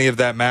tradition or any of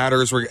that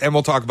matters. And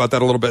we'll talk about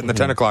that a little bit in the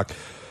 10 o'clock.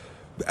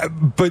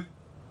 But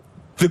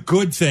the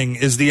good thing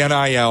is the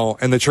NIL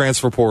and the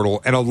transfer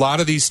portal, and a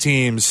lot of these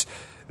teams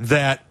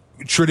that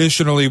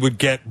traditionally would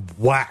get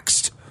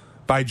waxed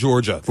by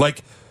Georgia.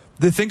 Like,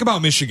 think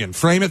about Michigan.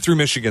 Frame it through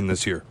Michigan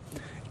this year.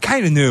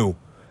 Kind of knew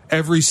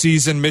every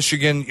season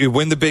Michigan, you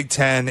win the Big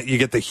Ten, you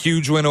get the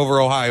huge win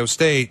over Ohio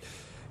State,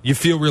 you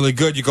feel really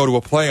good, you go to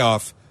a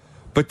playoff,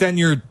 but then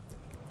you're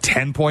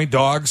 10-point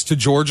dogs to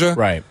Georgia.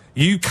 Right.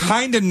 You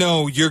kind of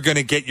know you're going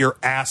to get your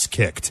ass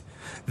kicked.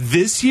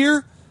 This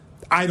year,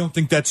 I don't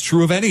think that's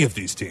true of any of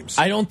these teams.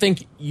 I don't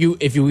think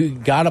if you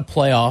got a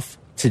playoff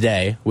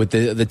today with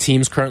the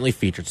teams currently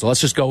featured. So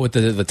let's just go with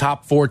the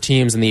top 4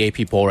 teams in the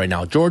AP poll right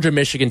now. Georgia,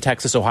 Michigan,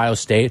 Texas, Ohio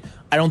State.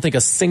 I don't think a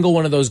single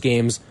one of those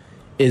games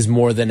is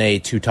more than a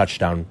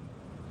 2-touchdown.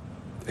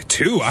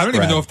 2? I don't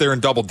even know if they're in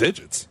double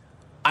digits.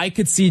 I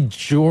could see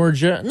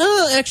Georgia.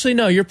 No, actually,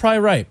 no, you're probably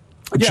right.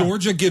 Yeah.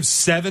 Georgia gives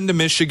 7 to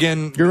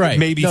Michigan. You're right.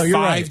 Maybe 5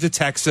 right. to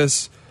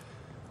Texas.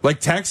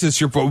 Like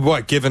Texas, you're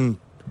giving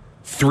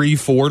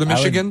 3-4 to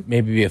Michigan?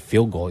 Maybe be a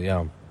field goal,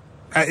 yeah.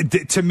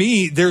 To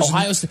me, there's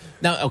Ohio State.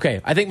 Now,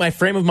 okay, I think my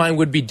frame of mind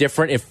would be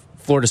different if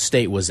Florida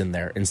State was in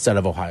there instead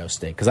of Ohio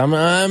State, because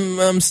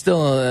I'm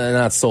still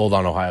not sold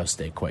on Ohio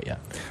State quite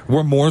yet.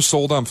 We're more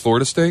sold on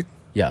Florida State?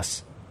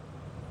 Yes.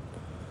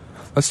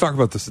 Let's talk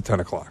about this at 10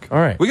 o'clock. All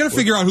right. We got to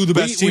figure out who the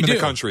best team in the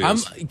country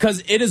is.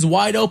 Because it is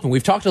wide open.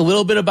 We've talked a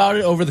little bit about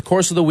it over the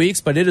course of the weeks,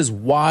 but it is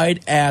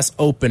wide ass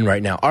open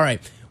right now. All right.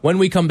 When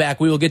we come back,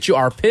 we will get you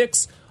our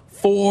picks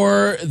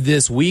for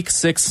this Week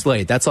 6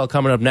 slate. That's all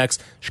coming up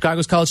next.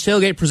 Chicago's College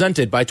Tailgate,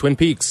 presented by Twin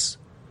Peaks.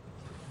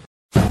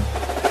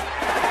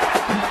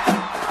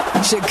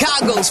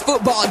 Chicago's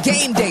football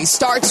game day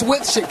starts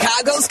with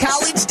Chicago's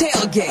College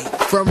Tailgate.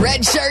 From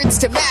red shirts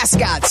to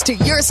mascots to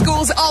your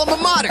school's alma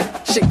mater,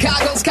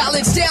 Chicago's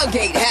College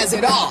Tailgate has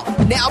it all.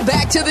 Now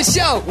back to the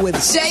show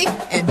with Shea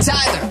and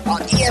Tyler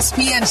on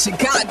ESPN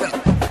Chicago.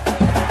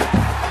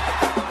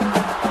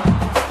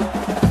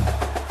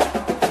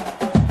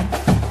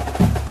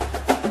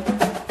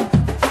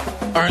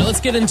 All right,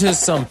 let's get into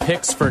some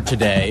picks for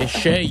today.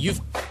 Shea,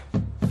 you've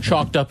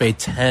chalked up a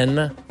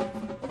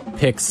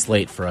 10-pick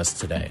slate for us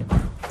today.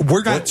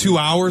 We got 2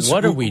 hours.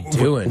 What are we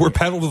doing? We're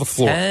pedal to the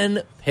floor.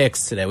 10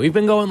 picks today. We've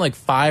been going like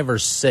 5 or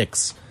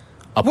 6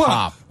 a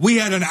pop. We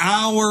had an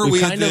hour.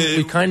 We had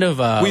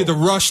the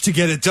rush to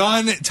get it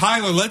done.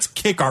 Tyler, let's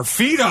kick our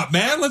feet up,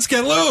 man. Let's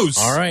get loose.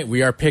 All right,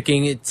 we are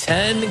picking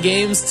 10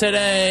 games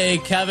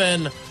today.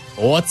 Kevin,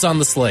 what's on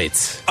the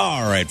slate?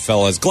 All right,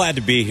 fellas. Glad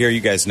to be here.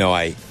 You guys know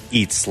I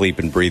eat, sleep,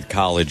 and breathe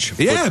college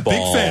football. Yeah,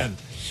 big fan.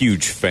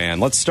 Huge fan.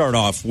 Let's start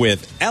off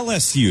with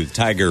LSU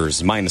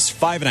Tigers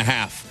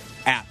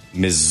 -5.5 at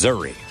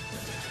Missouri.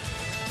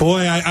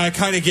 Boy, I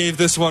kind of gave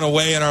this one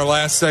away in our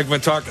last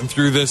segment talking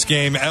through this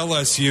game.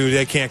 LSU,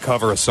 they can't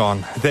cover a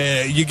song.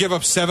 You give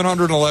up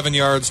 711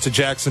 yards to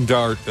Jackson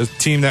Dart, a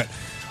team that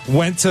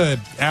went to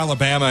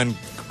Alabama and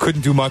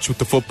couldn't do much with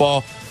the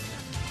football.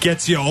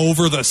 Gets you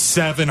over the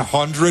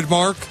 700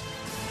 mark.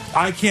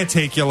 I can't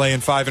take you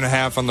laying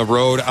 5.5 on the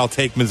road. I'll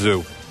take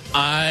Mizzou.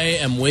 I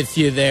am with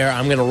you there.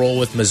 I'm going to roll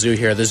with Mizzou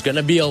here. There's going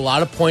to be a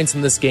lot of points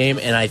in this game,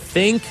 and I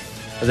think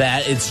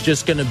that it's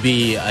just going to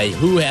be a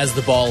who has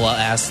the ball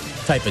last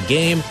type of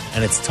game,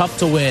 and it's tough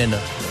to win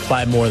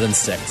by more than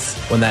 6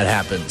 when that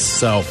happens.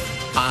 So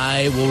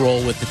I will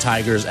roll with the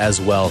Tigers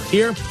as well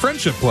here.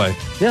 Friendship play.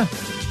 Yeah.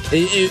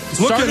 It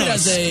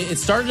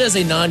started as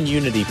a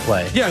non-unity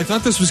play. Yeah, I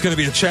thought this was going to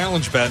be a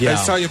challenge bet. Yeah. I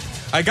saw you.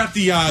 I got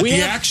the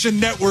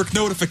Action Network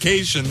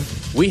notification.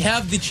 We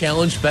have the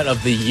challenge bet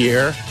of the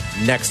year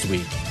next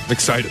week.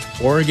 Excited.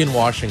 Oregon,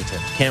 Washington.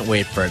 Can't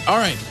wait for it. All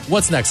right,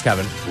 what's next,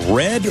 Kevin?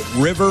 Red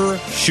River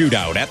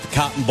Shootout at the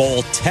Cotton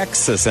Bowl,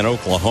 Texas and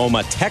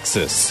Oklahoma.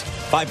 Texas,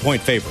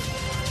 5-point favorite.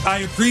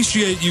 I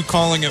appreciate you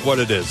calling it what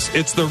it is.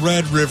 It's the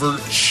Red River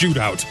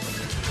Shootout.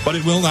 But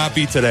it will not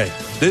be today.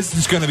 This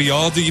is going to be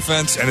all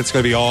defense, and it's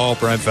going to be all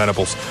Brent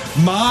Venables.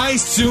 My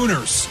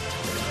Sooners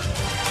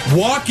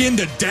walk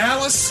into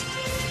Dallas,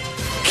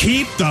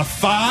 keep the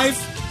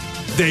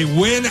 5, they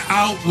win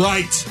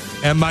outright.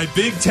 And my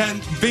Big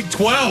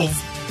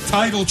 12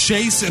 title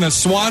chase in a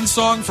swan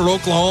song for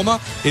Oklahoma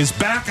is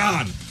back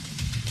on.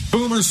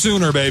 Boomer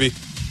Sooner, baby.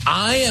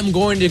 I am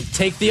going to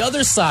take the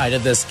other side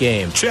of this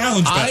game.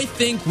 Challenge bet. I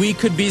think we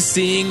could be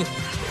seeing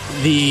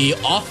the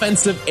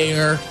offensive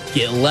air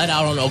get let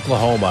out on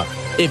Oklahoma.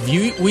 If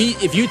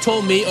you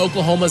told me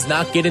Oklahoma's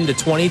not getting to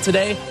 20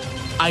 today,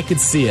 I could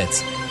see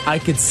it. I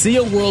could see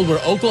a world where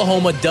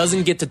Oklahoma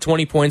doesn't get to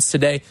 20 points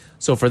today.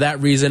 So for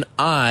that reason,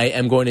 I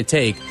am going to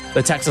take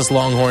the Texas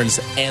Longhorns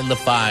and the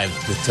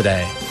 5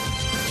 today.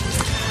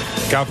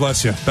 God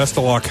bless you. Best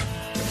of luck.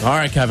 All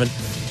right, Kevin.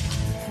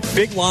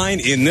 Big line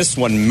in this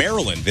one.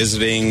 Maryland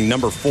visiting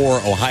number 4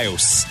 Ohio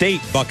State.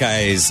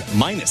 Buckeyes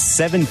minus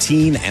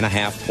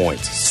 17.5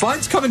 points.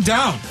 Line's coming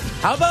down.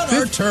 How about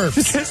our turf?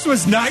 This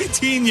was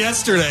 19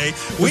 yesterday.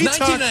 It was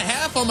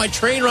 19.5 on my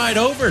train ride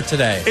over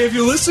today. If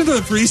you listen to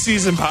the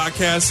preseason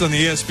podcast on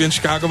the ESPN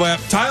Chicago app,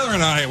 Tyler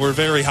and I were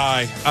very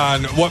high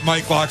on what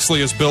Mike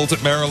Locksley has built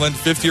at Maryland.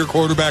 Fifth-year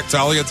quarterback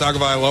Talia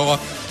Tagovailoa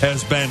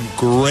has been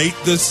great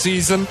this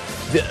season.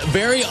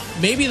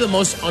 Maybe the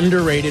most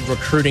underrated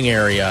recruiting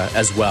area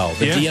as well,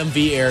 the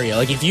DMV area.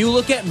 Like, if you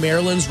look at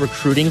Maryland's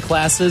recruiting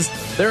classes,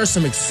 there are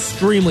some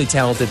extremely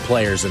talented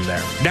players in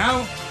there.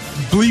 Now,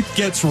 bleep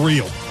gets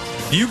real.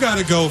 You got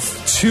to go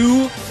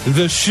to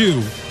the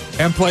shoe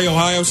and play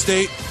Ohio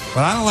State.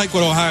 But I don't like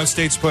what Ohio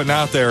State's putting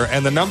out there.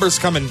 And the number's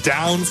coming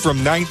down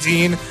from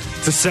 19 to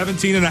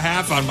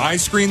 17.5 on my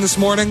screen this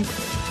morning.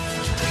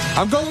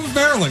 I'm going with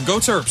Maryland. Go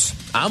Terps.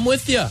 I'm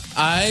with you.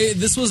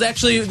 This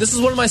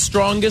is one of my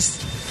strongest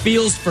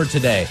feels for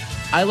today.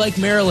 I like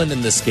Maryland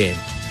in this game.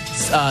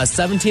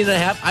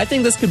 17.5. I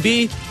think this could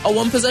be a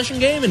one-possession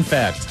game, in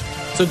fact.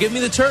 So give me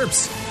the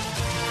Terps.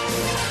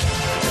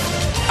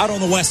 Out on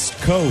the West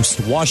Coast,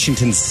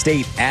 Washington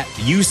State at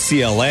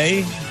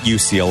UCLA.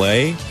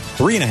 UCLA,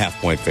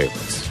 3.5-point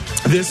favorites.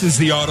 This is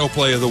the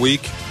autoplay of the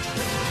week.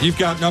 You've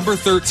got number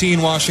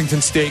 13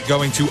 Washington State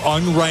going to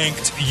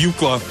unranked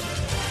UCLA.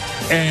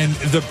 And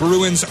the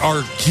Bruins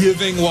are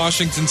giving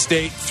Washington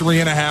State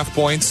 3.5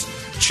 points.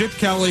 Chip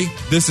Kelly,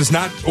 this is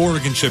not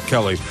Oregon Chip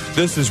Kelly.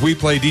 This is we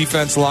play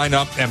defense, line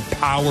up, and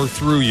power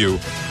through you.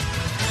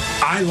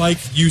 I like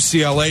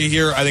UCLA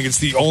here. I think it's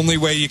the only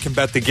way you can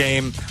bet the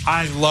game.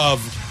 I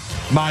love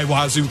my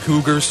Wazoo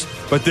Cougars,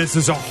 but this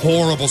is a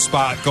horrible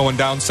spot going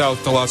down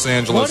south to Los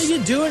Angeles. What are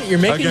you doing? You're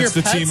making against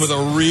your the team with a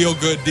real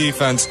good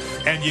defense,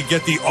 and you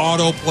get the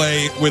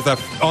autoplay with an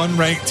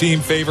unranked team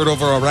favored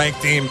over a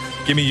ranked team.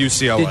 Give me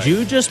UCLA. Did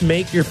you just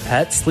make your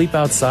pet sleep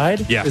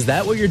outside? Yeah. Is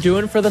that what you're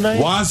doing for the night?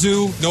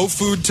 Wazoo, no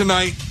food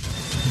tonight.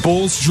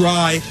 Bulls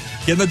dry.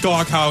 Get in the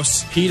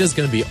doghouse. PETA's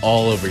going to be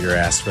all over your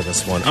ass for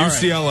this one.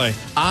 UCLA. Right.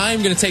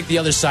 I'm going to take the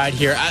other side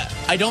here.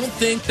 I don't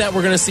think that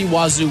we're going to see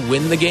Wazoo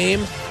win the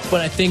game,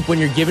 but I think when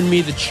you're giving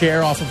me the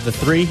chair off of the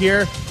 3 here,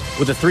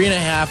 with the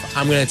 3.5,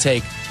 I'm going to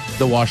take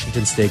the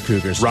Washington State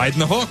Cougars. Riding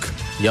the hook.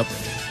 Yep.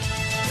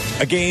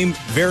 A game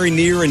very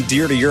near and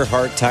dear to your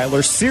heart,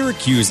 Tyler.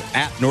 Syracuse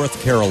at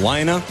North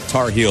Carolina.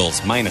 Tar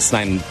Heels minus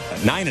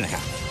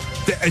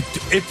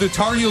 9.5. If the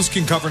Tar Heels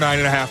can cover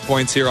 9.5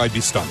 points here, I'd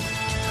be stunned.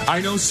 I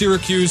know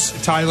Syracuse,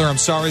 Tyler, I'm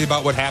sorry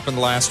about what happened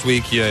last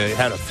week. You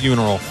had a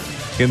funeral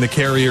in the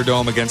Carrier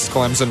Dome against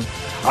Clemson.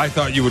 I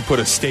thought you would put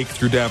a stake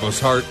through Dabo's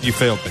heart. You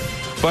failed me.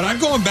 But I'm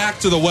going back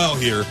to the well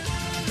here.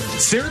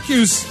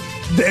 Syracuse,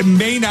 they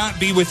may not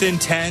be within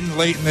 10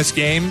 late in this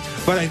game,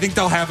 but I think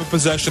they'll have a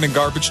possession in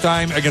garbage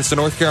time against the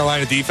North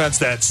Carolina defense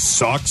that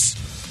sucks.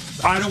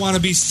 I don't want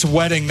to be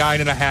sweating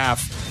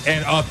 9.5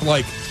 and up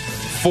like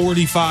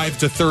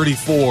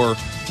 45-34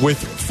 with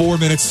 4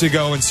 minutes to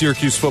go in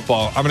Syracuse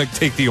football. I'm going to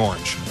take the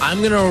orange.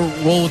 I'm going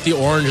to roll with the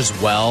orange as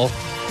well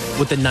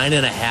with the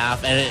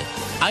 9.5. And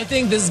I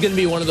think this is going to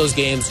be one of those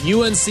games.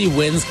 UNC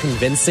wins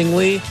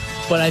convincingly,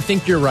 but I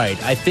think you're right.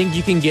 I think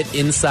you can get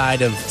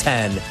inside of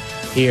 10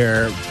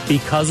 here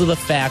because of the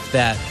fact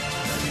that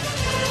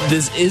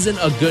this isn't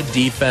a good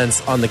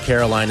defense on the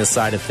Carolina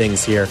side of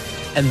things here.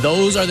 And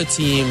those are the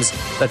teams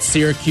that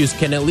Syracuse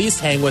can at least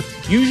hang with,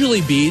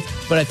 usually beat.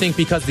 But I think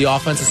because the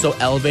offense is so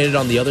elevated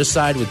on the other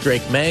side with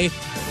Drake May,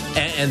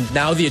 and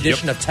now the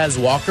addition of Tez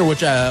Walker,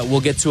 which we'll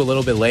get to a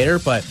little bit later,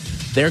 but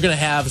they're going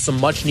to have some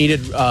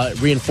much-needed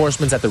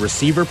reinforcements at the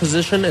receiver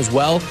position as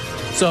well.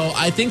 So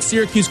I think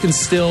Syracuse can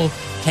still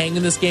hang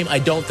in this game. I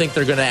don't think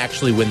they're going to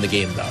actually win the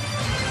game, though.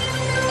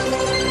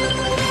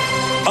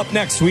 Up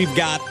next, we've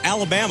got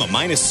Alabama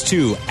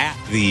 -2 at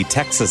the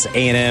Texas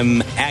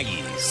A&M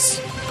Aggies.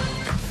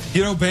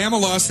 You know, Bama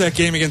lost that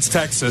game against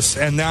Texas,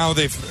 and now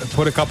they've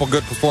put a couple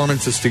good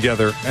performances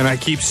together, and I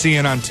keep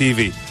seeing on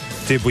TV,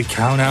 did we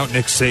count out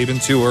Nick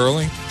Saban too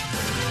early?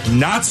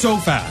 Not so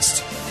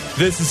fast.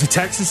 This is a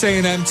Texas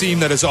A&M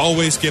team that has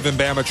always given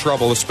Bama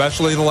trouble,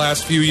 especially the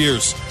last few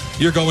years.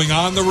 You're going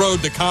on the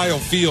road to Kyle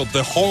Field,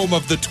 the home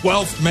of the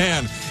 12th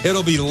man.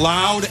 It'll be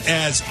loud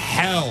as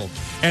hell.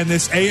 And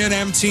this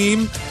A&M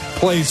team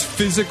plays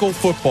physical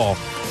football.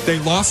 They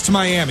lost to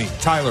Miami.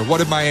 Tyler, what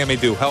did Miami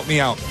do? Help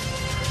me out.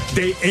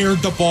 They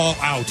aired the ball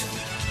out.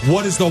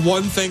 What is the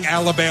one thing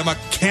Alabama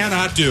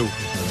cannot do?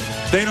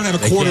 They don't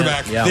have a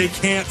quarterback. They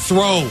can't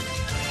throw.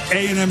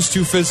 A&M's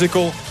too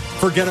physical.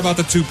 Forget about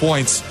the 2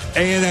 points.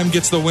 A&M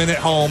gets the win at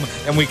home,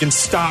 and we can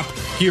stop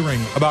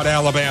hearing about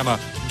Alabama.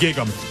 Gig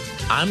 'em.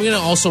 I'm going to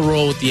also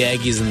roll with the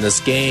Aggies in this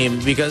game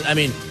because,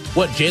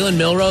 Jalen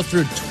Milroe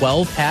threw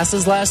 12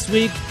 passes last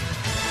week?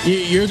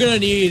 You're going to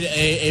need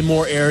a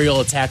more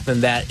aerial attack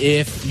than that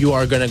if you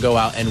are going to go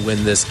out and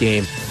win this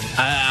game.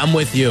 I'm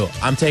with you.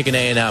 I'm taking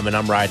A&M, and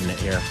I'm riding it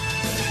here.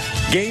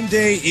 Game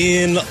day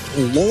in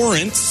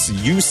Lawrence,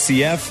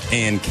 UCF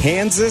and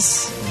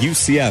Kansas.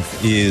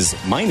 UCF is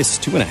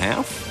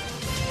 -2.5.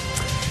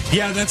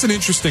 Yeah, that's an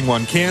interesting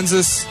one.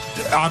 Kansas,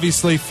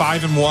 obviously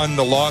 5-1.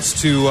 The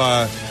loss to,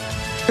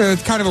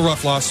 it's kind of a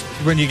rough loss.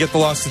 When you get the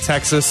loss to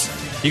Texas,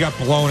 you got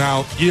blown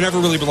out. You never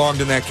really belonged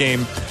in that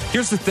game.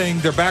 Here's the thing.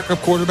 Their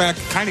backup quarterback,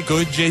 kind of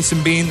good,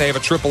 Jason Bean. They have a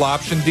triple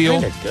option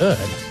deal. Kind of good.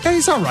 Yeah,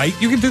 he's all right.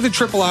 You can do the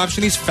triple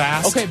option. He's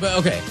fast. Okay.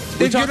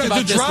 The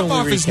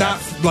drop-off is not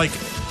like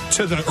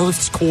to the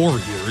earth's core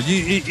here.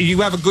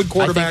 You have a good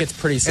quarterback I think it's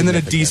pretty and then a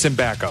significant. decent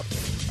backup.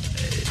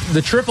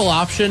 The triple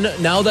option,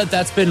 now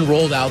that's been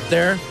rolled out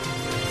there,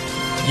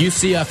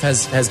 UCF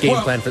has game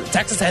plan for that.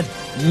 Texas had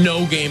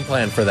no game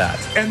plan for that.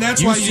 And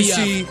that's UCF why you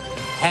see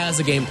has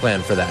a game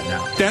plan for that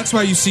now. That's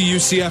why you see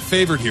UCF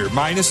favored here.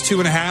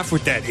 -2.5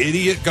 with that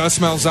idiot Gus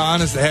Malzahn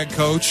as the head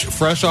coach,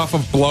 fresh off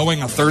of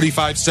blowing a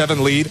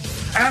 35-7 lead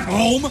at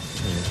home.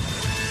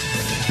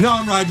 No,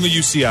 I'm riding with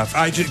UCF.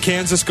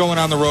 Kansas going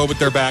on the road with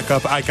their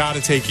backup. I got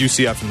to take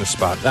UCF in this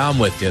spot. I'm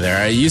with you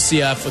there.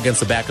 UCF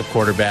against the backup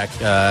quarterback.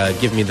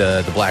 Give me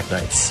the Black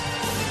Knights.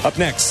 Up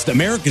next,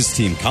 America's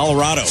team,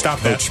 Colorado.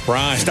 Stop that. Coach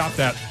Prime. Stop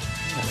that.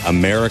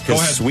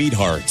 America's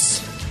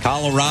Sweethearts.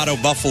 Colorado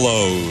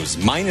Buffaloes,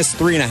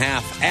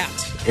 -3.5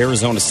 at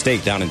Arizona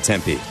State down in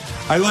Tempe.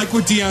 I like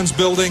what Deion's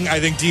building.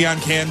 I think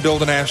Deion can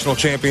build a national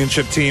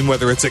championship team,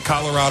 whether it's at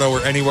Colorado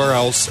or anywhere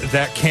else.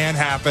 That can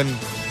happen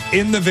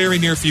in the very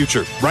near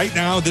future. Right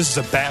now, this is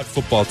a bad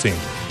football team.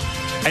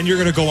 And you're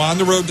going to go on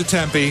the road to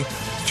Tempe,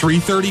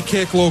 3:30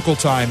 kick local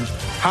time.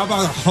 How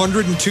about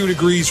 102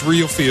 degrees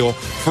real feel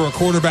for a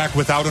quarterback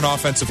without an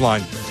offensive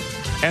line?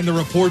 And the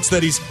reports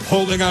that he's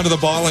holding onto the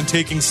ball and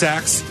taking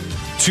sacks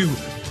to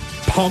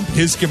pump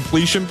his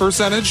completion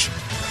percentage.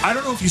 I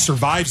don't know if he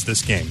survives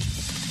this game.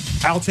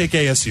 I'll take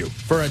ASU.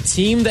 For a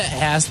team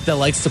that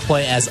likes to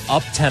play as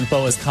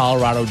up-tempo as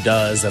Colorado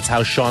does, that's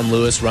how Sean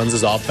Lewis runs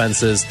his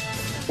offenses.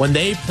 When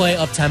they play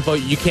up-tempo,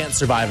 you can't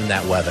survive in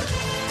that weather.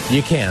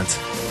 You can't.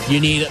 You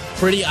need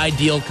pretty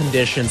ideal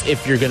conditions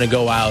if you're going to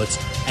go out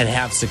and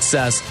have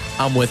success.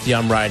 I'm with you.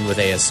 I'm riding with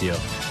ASU.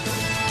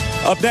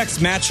 Up next,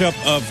 matchup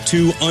of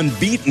two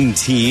unbeaten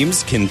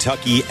teams,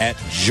 Kentucky at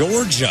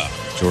Georgia.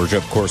 Georgia,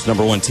 of course,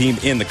 number one team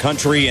in the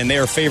country, and they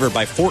are favored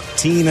by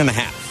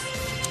 14.5.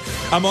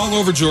 I'm all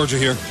over Georgia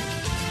here.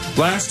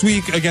 Last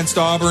week against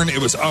Auburn, it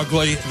was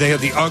ugly. They had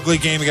the ugly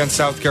game against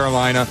South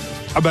Carolina.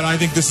 But I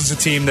think this is a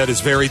team that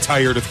is very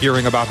tired of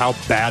hearing about how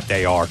bad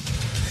they are.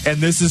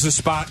 And this is a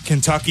spot,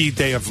 Kentucky,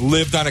 they have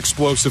lived on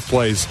explosive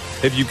plays.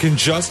 If you can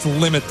just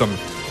limit them,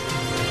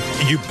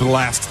 you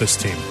blast this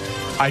team.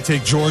 I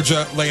take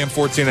Georgia, laying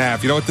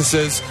 14.5. You know what this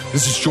is?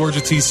 This is Georgia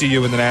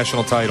TCU in the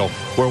national title,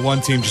 where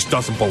one team just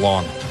doesn't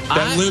belong.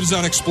 That lives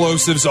on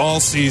explosives all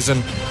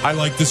season. I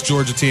like this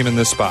Georgia team in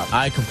this spot.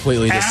 I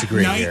completely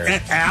disagree here.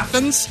 At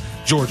Athens,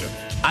 Georgia.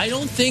 I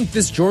don't think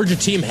this Georgia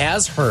team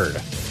has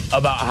heard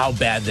about how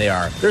bad they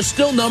are. They're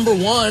still number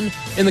one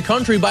in the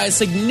country by a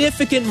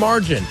significant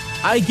margin.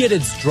 I get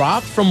it's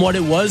dropped from what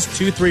it was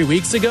 2-3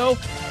 weeks ago,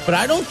 but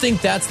I don't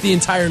think that's the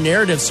entire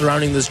narrative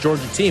surrounding this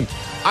Georgia team.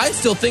 I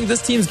still think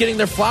this team's getting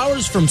their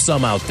flowers from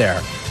some out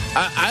there.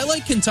 I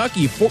like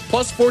Kentucky,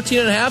 plus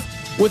 14.5,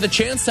 with a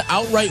chance to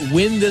outright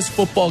win this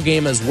football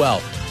game as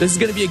well. This is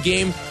going to be a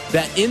game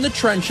that in the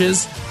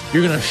trenches,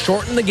 you're going to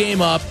shorten the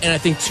game up, and I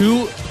think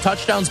 2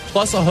 touchdowns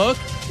plus a hook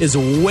is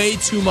way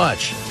too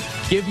much.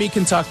 Give me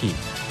Kentucky.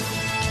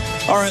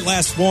 All right,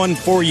 last one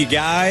for you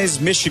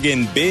guys.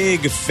 Michigan,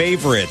 big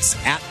favorites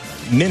at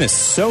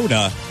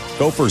Minnesota.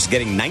 Gophers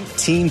getting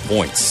 19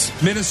 points.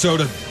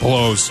 Minnesota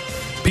blows.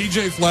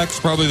 PJ Fleck's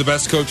probably the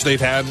best coach they've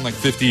had in like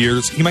 50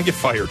 years. He might get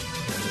fired.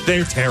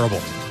 They're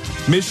terrible.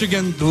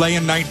 Michigan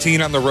laying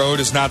 19 on the road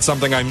is not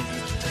something I'm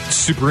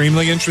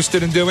supremely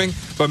interested in doing,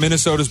 but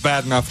Minnesota's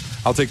bad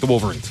enough. I'll take the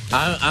Wolverines.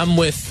 I'm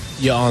with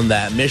you on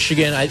that.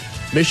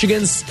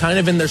 Michigan's kind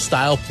of in their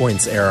style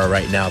points era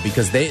right now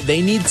because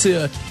they need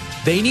to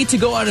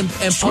go out and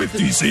pump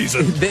Swifty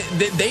season.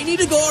 They need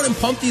to go out and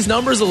pump these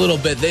numbers a little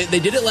bit. They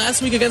did it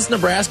last week against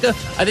Nebraska.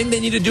 I think they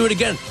need to do it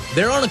again.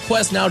 They're on a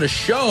quest now to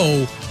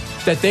show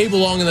that they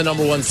belong in the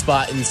number one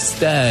spot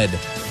instead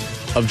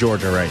of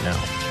Georgia right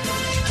now.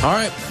 All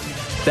right,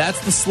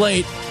 that's the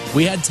slate.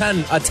 We had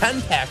a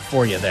 10-pack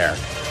for you there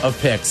of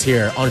picks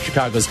here on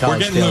Chicago's We're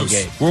College getting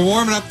Tailgate. loose. We're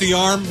warming up the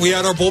arm. We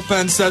had our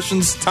bullpen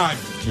sessions. Time.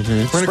 We're going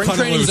to Spring cut it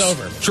training's loose.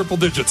 over. Triple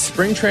digits.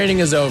 Spring training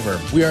is over.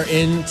 We are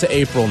into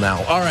April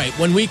now. All right,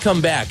 when we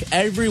come back,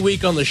 every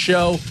week on the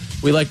show,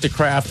 we like to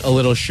craft a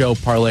little show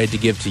parlay to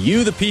give to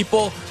you, the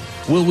people.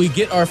 Will we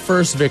get our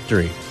first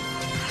victory?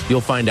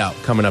 You'll find out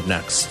coming up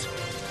next.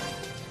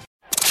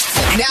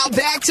 Now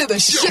back to the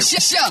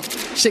show.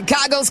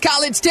 Chicago's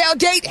College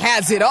Tailgate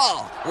has it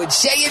all with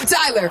Shea and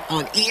Tyler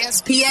on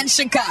ESPN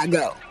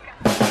Chicago.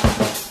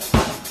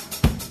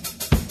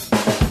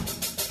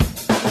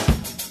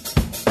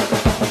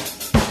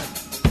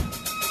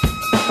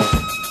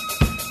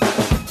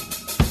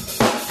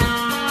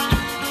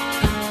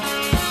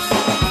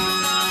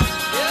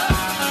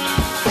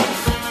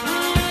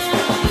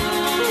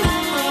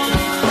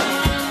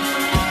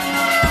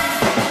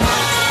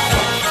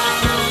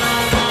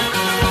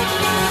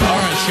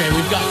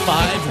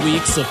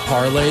 Weeks of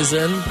parlays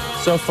in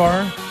so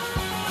far.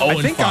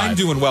 I think I'm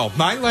doing well.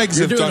 My legs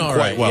have done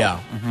quite well.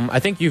 Yeah. I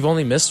think you've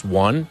only missed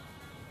one.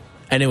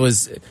 And it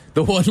was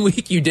the 1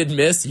 week you did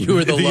miss. You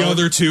were the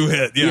other two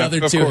hit. Yeah, the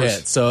other two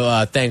hit.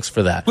 So thanks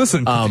for that.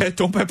 Listen,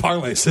 don't bet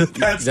parlays.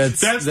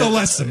 That's the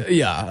lesson.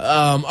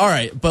 Yeah. All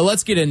right. But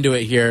let's get into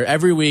it here.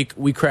 Every week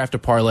we craft a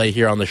parlay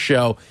here on the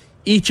show.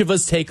 Each of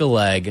us take a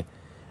leg,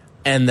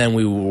 and then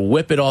we will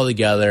whip it all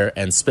together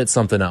and spit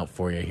something out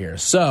for you here.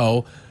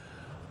 So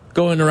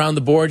going around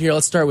the board here,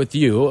 let's start with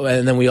you.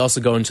 And then we also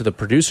go into the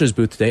producer's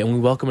booth today, and we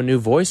welcome a new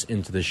voice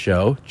into the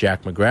show.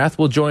 Jack McGrath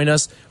will join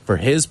us for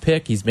his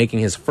pick. He's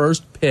making his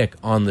first pick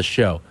on the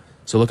show.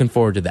 So looking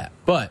forward to that.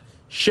 But,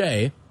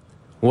 Shea,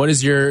 what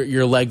is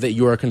your leg that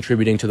you are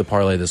contributing to the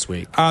parlay this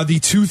week? The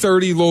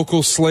 2:30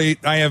 local slate.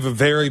 I have a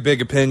very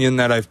big opinion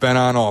that I've been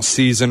on all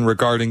season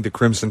regarding the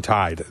Crimson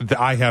Tide.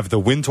 I have the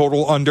win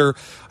total under.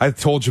 I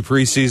told you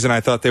preseason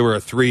I thought they were a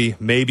 3,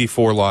 maybe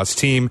 4 loss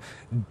team.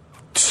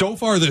 So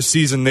far this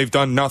season, they've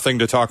done nothing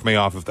to talk me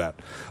off of that.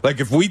 Like,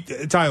 if we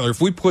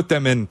put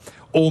them in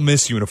Ole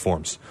Miss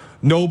uniforms,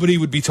 nobody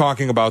would be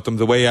talking about them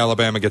the way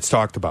Alabama gets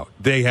talked about.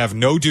 They have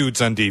no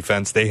dudes on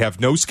defense. They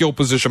have no skill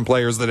position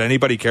players that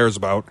anybody cares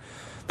about.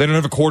 They don't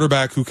have a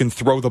quarterback who can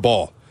throw the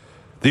ball.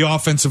 The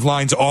offensive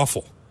line's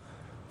awful.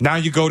 Now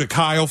you go to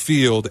Kyle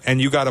Field, and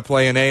you got to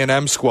play an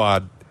A&M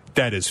squad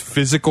that is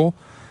physical,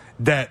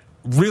 that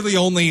really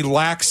only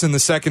lacks in the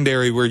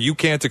secondary where you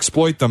can't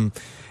exploit them,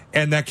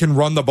 and that can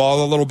run the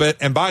ball a little bit.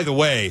 And by the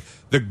way,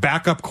 the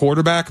backup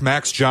quarterback,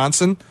 Max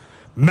Johnson,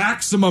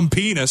 maximum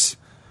penis.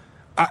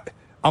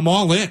 I'm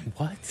all in.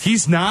 What?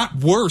 He's not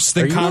worse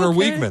than Connor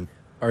Weigman.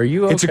 Are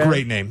you okay? It's a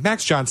great name.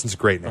 Max Johnson's a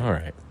great name. All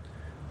right.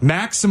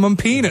 Maximum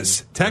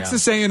penis.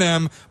 Texas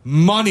A&M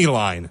money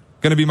line.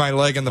 Going to be my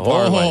leg in the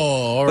parlay.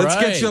 All Let's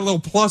right. get you a little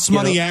plus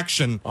money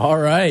action. All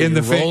right. In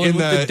the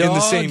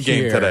same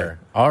game today.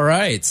 All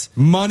right.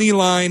 Money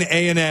line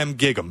A&M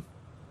gig 'em.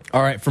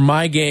 All right, for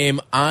my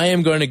game, I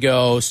am going to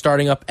go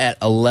starting up at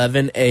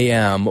 11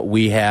 a.m.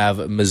 We have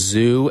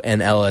Mizzou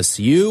and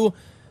LSU,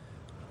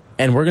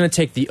 and we're going to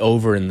take the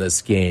over in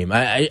this game.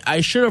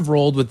 I should have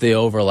rolled with the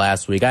over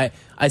last week.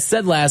 I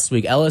said last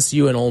week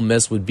LSU and Ole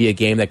Miss would be a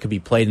game that could be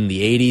played in the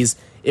 80s.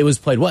 It was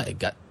played, what?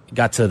 It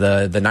got to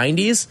the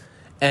 90s?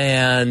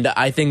 And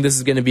I think this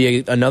is going to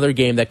be another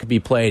game that could be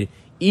played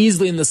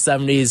easily in the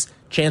 70s,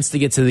 chance to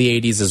get to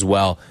the 80s as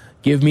well.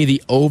 Give me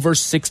the over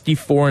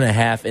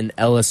 64.5 in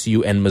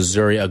LSU and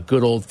Missouri, a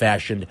good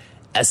old-fashioned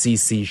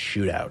SEC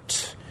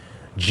shootout.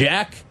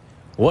 Jack,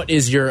 what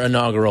is your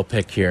inaugural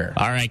pick here?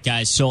 All right,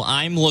 guys, so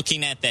I'm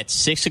looking at that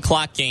 6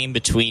 o'clock game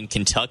between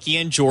Kentucky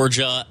and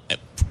Georgia.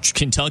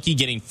 Kentucky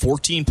getting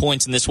 14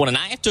 points in this one, and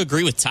I have to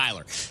agree with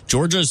Tyler.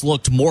 Georgia has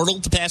looked mortal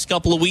the past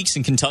couple of weeks,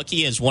 and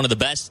Kentucky is one of the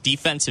best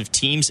defensive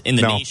teams in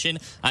the nation.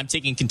 I'm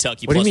taking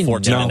Kentucky plus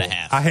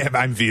 14.5.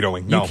 I'm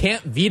vetoing. No. You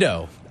can't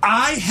veto.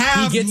 I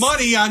have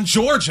money on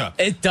Georgia.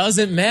 It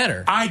doesn't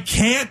matter. I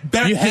can't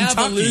bet Kentucky. You have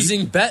a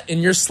losing bet in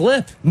your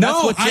slip. No,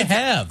 that's what you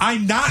have.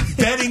 I'm not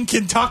betting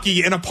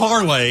Kentucky in a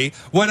parlay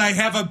when I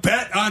have a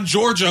bet on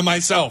Georgia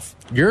myself.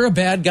 You're a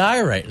bad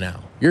guy right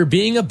now. You're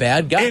being a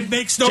bad guy. It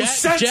makes no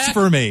sense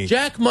for me.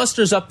 Jack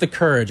musters up the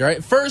courage, all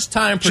right? First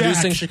time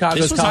producing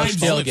Chicago's College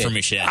Tailgate. For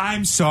me, Shea.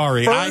 I'm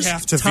sorry. I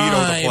have to veto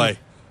the play.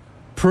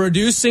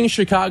 Producing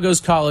Chicago's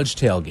College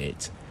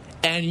Tailgate.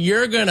 And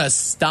you're going to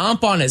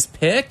stomp on his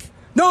pick?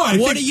 No,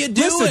 what are you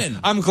doing? Listen,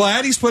 I'm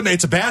glad he's putting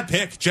it's a bad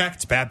pick, Jack.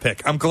 It's a bad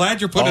pick. I'm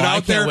glad you're putting it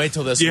out there. I can't wait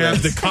till this You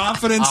wins. have the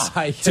confidence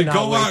to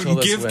go out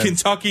and give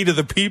Kentucky to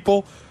the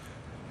people.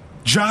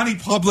 Johnny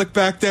Public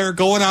back there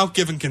going out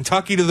giving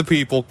Kentucky to the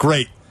people.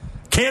 Great.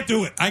 Can't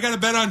do it. I got to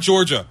bet on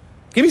Georgia.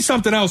 Give me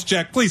something else,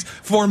 Jack, please,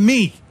 for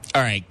me.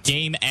 All right,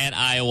 game at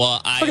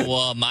Iowa.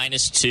 Iowa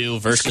 -2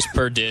 versus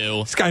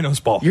Purdue. This guy knows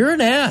ball. You're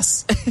an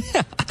ass.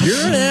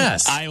 You're an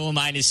ass. Iowa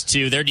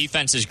 -2. Their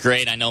defense is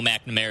great. I know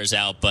McNamara's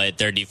out, but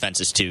their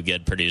defense is too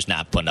good. Purdue's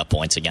not putting up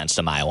points against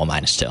them. Iowa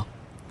 -2.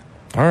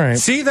 All right.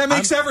 See, that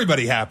makes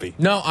everybody happy.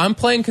 No, I'm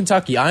playing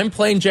Kentucky. I'm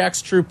playing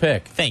Jack's true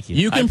pick. Thank you.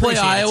 You can play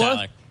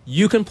Iowa.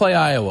 You can play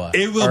Iowa.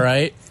 It will. All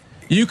right.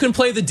 You can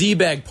play the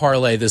D-bag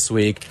parlay this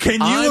week.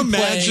 Can you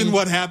imagine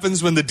what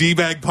happens when the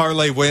D-bag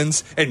parlay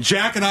wins and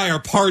Jack and I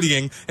are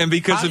partying, and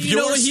because of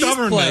your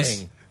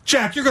stubbornness,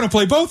 Jack, you're going to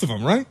play both of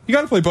them, right? You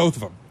got to play both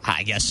of them.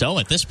 I guess so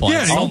at this point.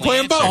 Yeah, I'll play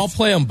them both. I'll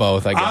play them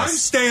both, I guess. I'm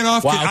staying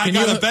off. Wow, I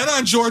got to bet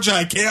on Georgia.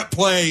 I can't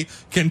play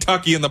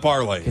Kentucky in the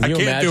parlay. I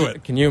can't do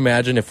it. Can you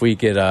imagine if we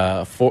get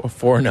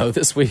 4-0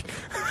 this week?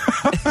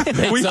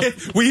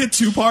 we hit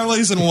 2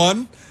 parlays in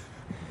one?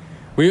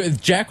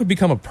 Jack would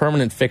become a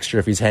permanent fixture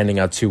if he's handing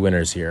out 2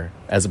 winners here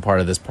as a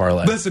part of this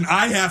parlay. Listen,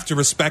 I have to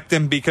respect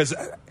him because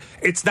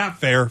it's not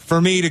fair for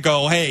me to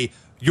go, hey,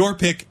 your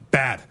pick,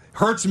 bad.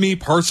 Hurts me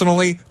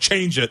personally,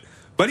 change it.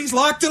 But he's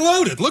locked and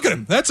loaded. Look at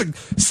him. That's a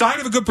sign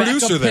of a good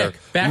producer there.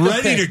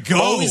 Ready to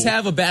go. Always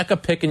have a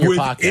backup pick in your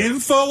pocket. With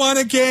info on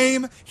a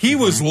game, he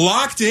was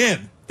locked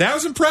in. That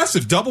was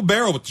impressive. Double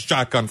barrel with the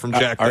shotgun from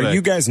Jack today. Are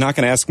you guys not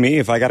going to ask me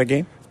if I got a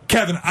game?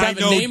 Kevin, I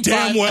know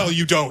damn well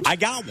you don't. I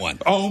got one.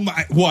 Oh,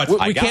 my. What?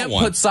 We can't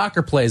put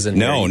soccer plays in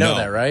here. You know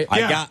that, right?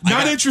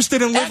 Not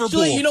interested in Liverpool.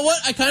 Actually, you know what?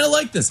 I kind of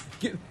like this.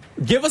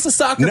 Give us a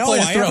soccer play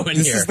to throw in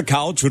here. This is the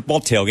college football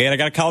tailgate. I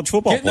got a college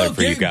football play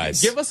for you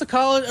guys. Give us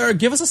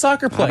a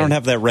soccer play. I don't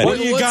have that ready. What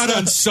you got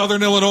on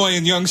Southern Illinois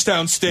and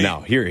Youngstown State?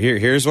 No,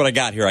 here's what I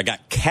got here. I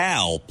got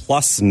Cal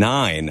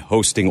 +9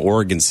 hosting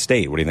Oregon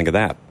State. What do you think of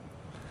that?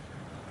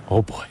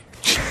 Oh, boy.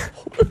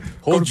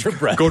 Hold your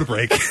breath. Go to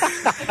break.